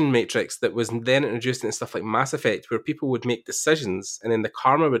decision matrix that was then introduced into stuff like Mass Effect, where people would make decisions and then the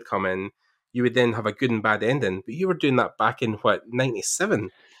karma would come in. You would then have a good and bad ending, but you were doing that back in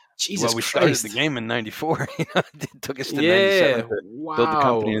 97. Jesus well, we Christ. started the game in 94. You know, it took us to 97 to build the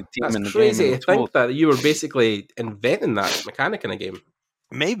company and the team. That's and the crazy game and to think that you were basically inventing that mechanic in a game.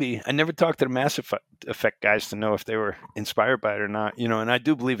 Maybe. I never talked to the Mass Effect guys to know if they were inspired by it or not. You know, and I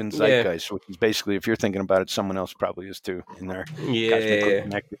do believe in zeitgeist, which is basically, if you're thinking about it, someone else probably is too in their cosmically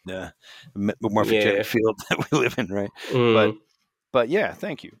connected morphogenic field that we live in, right? But yeah,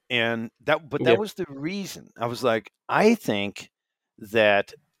 thank you. And that was the reason. I was like, I think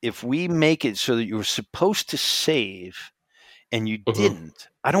that if we make it so that you were supposed to save and you didn't,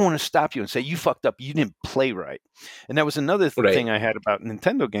 I don't want to stop you and say, you fucked up, you didn't play right. And that was another thing I had about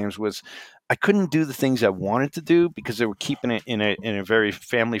Nintendo games was I couldn't do the things I wanted to do because they were keeping it in a very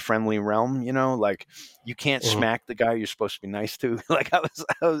family-friendly realm, you know, like you can't smack the guy you're supposed to be nice to. Like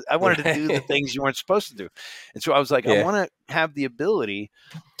I wanted to do the things you weren't supposed to do. And so I was like, I want to have the ability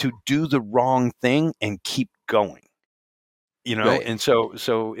to do the wrong thing and keep going. You know, and so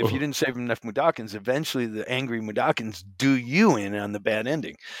if you didn't save enough Mudokons, eventually the angry Mudokons do you in on the bad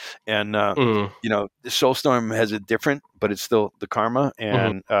ending. And, you know, Soulstorm has a different, but it's still the karma.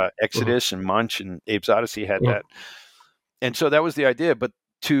 And Exodus and Munch and Abe's Odyssey had that. And so that was the idea. But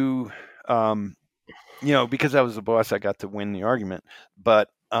to, you know, because I was the boss, I got to win the argument. But,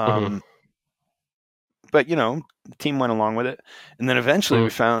 you know, the team went along with it. And then eventually we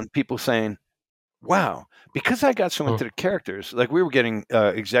found people saying, wow, because I got so into the characters, like we were getting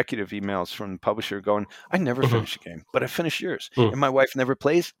executive emails from the publisher going, I never finished a game, but I finished yours. And my wife never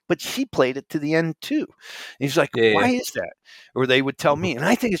plays, but she played it to the end too. And he's like, why is that? Or they would tell me. And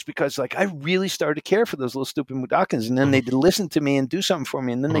I think it's because like I really started to care for those little stupid Mudokons, and then they'd listen to me and do something for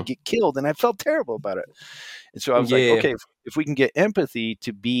me, and then they get killed. And I felt terrible about it. And so I was like, okay, if we can get empathy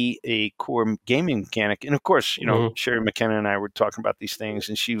to be a core gaming mechanic, and of course, you know, Sherry McKenna and I were talking about these things,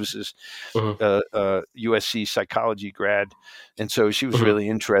 and she was this USC psychology grad, and so she was really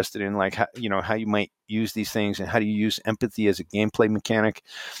interested in like how, you know, how you might use these things and how do you use empathy as a gameplay mechanic.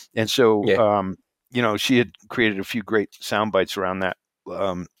 And so, you know, she had created a few great sound bites around that.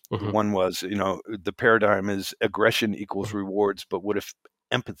 One was, you know, the paradigm is aggression equals rewards, but what if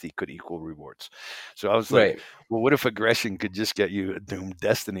empathy could equal rewards. So I was like, well, what if aggression could just get you a doomed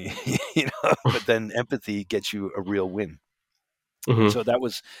destiny, but then empathy gets you a real win. Mm-hmm. So that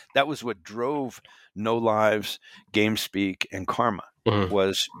was what drove No Lives, GameSpeak, and Karma. Mm-hmm.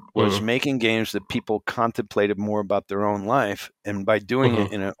 was mm-hmm. making games that people contemplated more about their own life, and by doing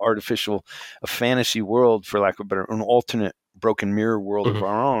mm-hmm. it in a fantasy world, for lack of a better, an alternate broken mirror world mm-hmm. of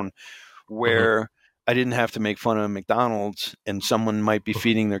our own, where mm-hmm. I didn't have to make fun of McDonald's and someone might be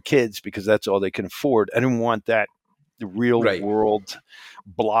feeding their kids because that's all they can afford. I didn't want that real world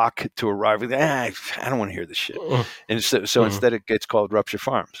block to arrive with. I don't want to hear this shit. And so mm-hmm. instead it gets called Rupture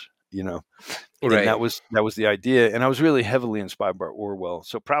Farms. And that was the idea, and I was really heavily inspired by Orwell.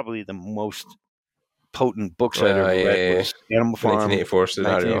 So probably the most potent books I'd ever read was Animal Farm,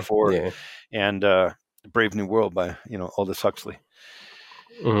 1984, and Brave New World by Aldous Huxley.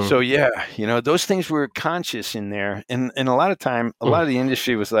 Mm-hmm. So those things were conscious in there, and a lot of time, a lot of the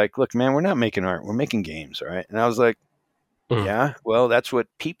industry was like, "Look, man, we're not making art, we're making games, all right?" And I was like, yeah, well, that's what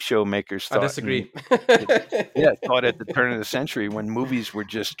peep show makers thought. I disagree. Thought at the turn of the century when movies were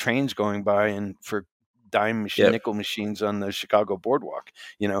just trains going by and for nickel machines on the Chicago boardwalk.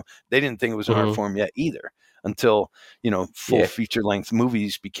 They didn't think it was an art form yet either until, full feature length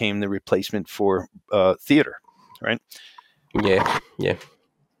movies became the replacement for theater, right? Yeah.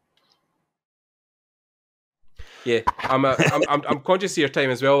 Yeah, I'm conscious of your time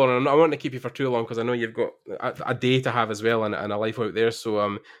as well, and I want to keep you for too long because I know you've got a day to have as well and a life out there.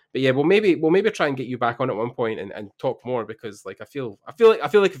 So, but yeah, we'll maybe try and get you back on at one point and talk more because, like, I feel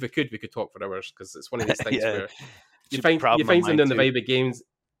like if we could talk for hours because it's one of these things where you find something in the vibe of games.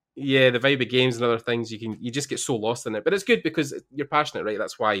 Yeah, the vibe of games and other things you just get so lost in it, but it's good because you're passionate, right?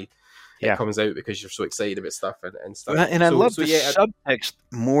 That's why it comes out because you're so excited about stuff and stuff. And I love the subtext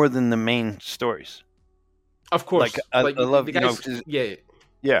more than the main stories. Of course, I love the guys,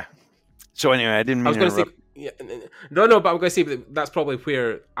 yeah. So anyway, I didn't mean to interrupt. No, but I'm going to say that's probably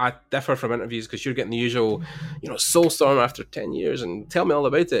where I differ from interviews because you're getting the usual, Soulstorm after 10 years and tell me all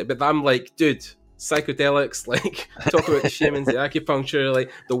about it. But I'm like, dude, psychedelics, like talk about the shamans, the acupuncture, like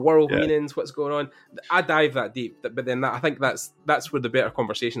the world meanings, what's going on. I dive that deep, but then I think that's where the better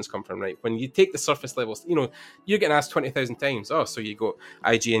conversations come from, right? When you take the surface levels, you're getting asked 20,000 times, so you go,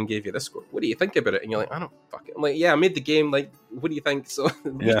 IGN gave you this score, what do you think about it? And you're like, I don't fucking, I'm like, I made the game, like, what do you think? So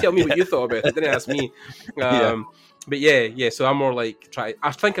you tell me what you thought about it, didn't ask me. But so I'm more like,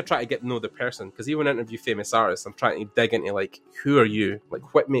 I try to get to know the person, because even when I interview famous artists, I'm trying to dig into, like, who are you?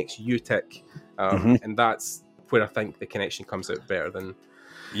 Like, what makes you tick? And that's where I think the connection comes out better than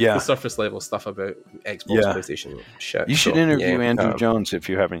the surface level stuff about Xbox, PlayStation shit. You should interview Andrew Jones if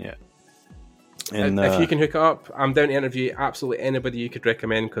you haven't yet. And if you can hook it up, I'm down to interview absolutely anybody you could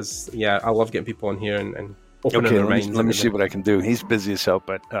recommend, because I love getting people on here and opening their minds. Let me see what I can do. He's busy as hell,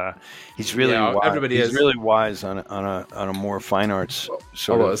 but he's really wise. Everybody is really wise on a more fine arts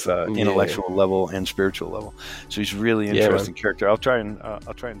sort of intellectual level and spiritual level. So he's really interesting character. I'll try and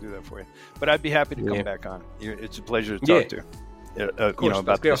do that for you. But I'd be happy to come back on. It's a pleasure to talk to.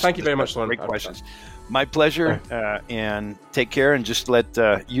 About this. Thank you very much, Lauren. Great questions. My pleasure. And take care. And just let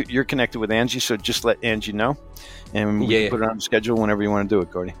you're connected with Angie, so just let Angie know, and we can put it on the schedule whenever you want to do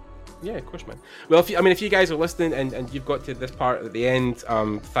it, Gordy. Yeah, of course, man. Well, if you guys are listening and you've got to this part at the end,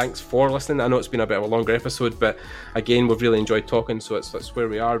 thanks for listening. I know it's been a bit of a longer episode, but again, we've really enjoyed talking, so that's where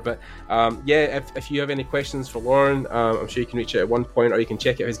we are. But if you have any questions for Lauren, I'm sure you can reach out at one point, or you can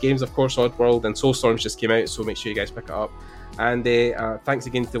check out his games, of course, Oddworld and Soulstorms just came out, so make sure you guys pick it up. And thanks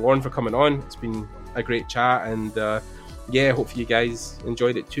again to Lauren for coming on. It's been a great chat, and hopefully you guys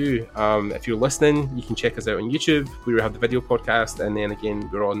enjoyed it too. If you're listening, you can check us out on YouTube. We have the video podcast, and then again,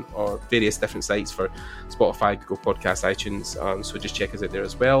 we're on our various different sites for Spotify, Google Podcasts, iTunes. So just check us out there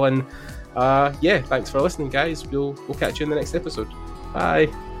as well. And thanks for listening, guys. We'll catch you in the next episode.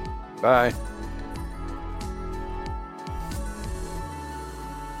 Bye.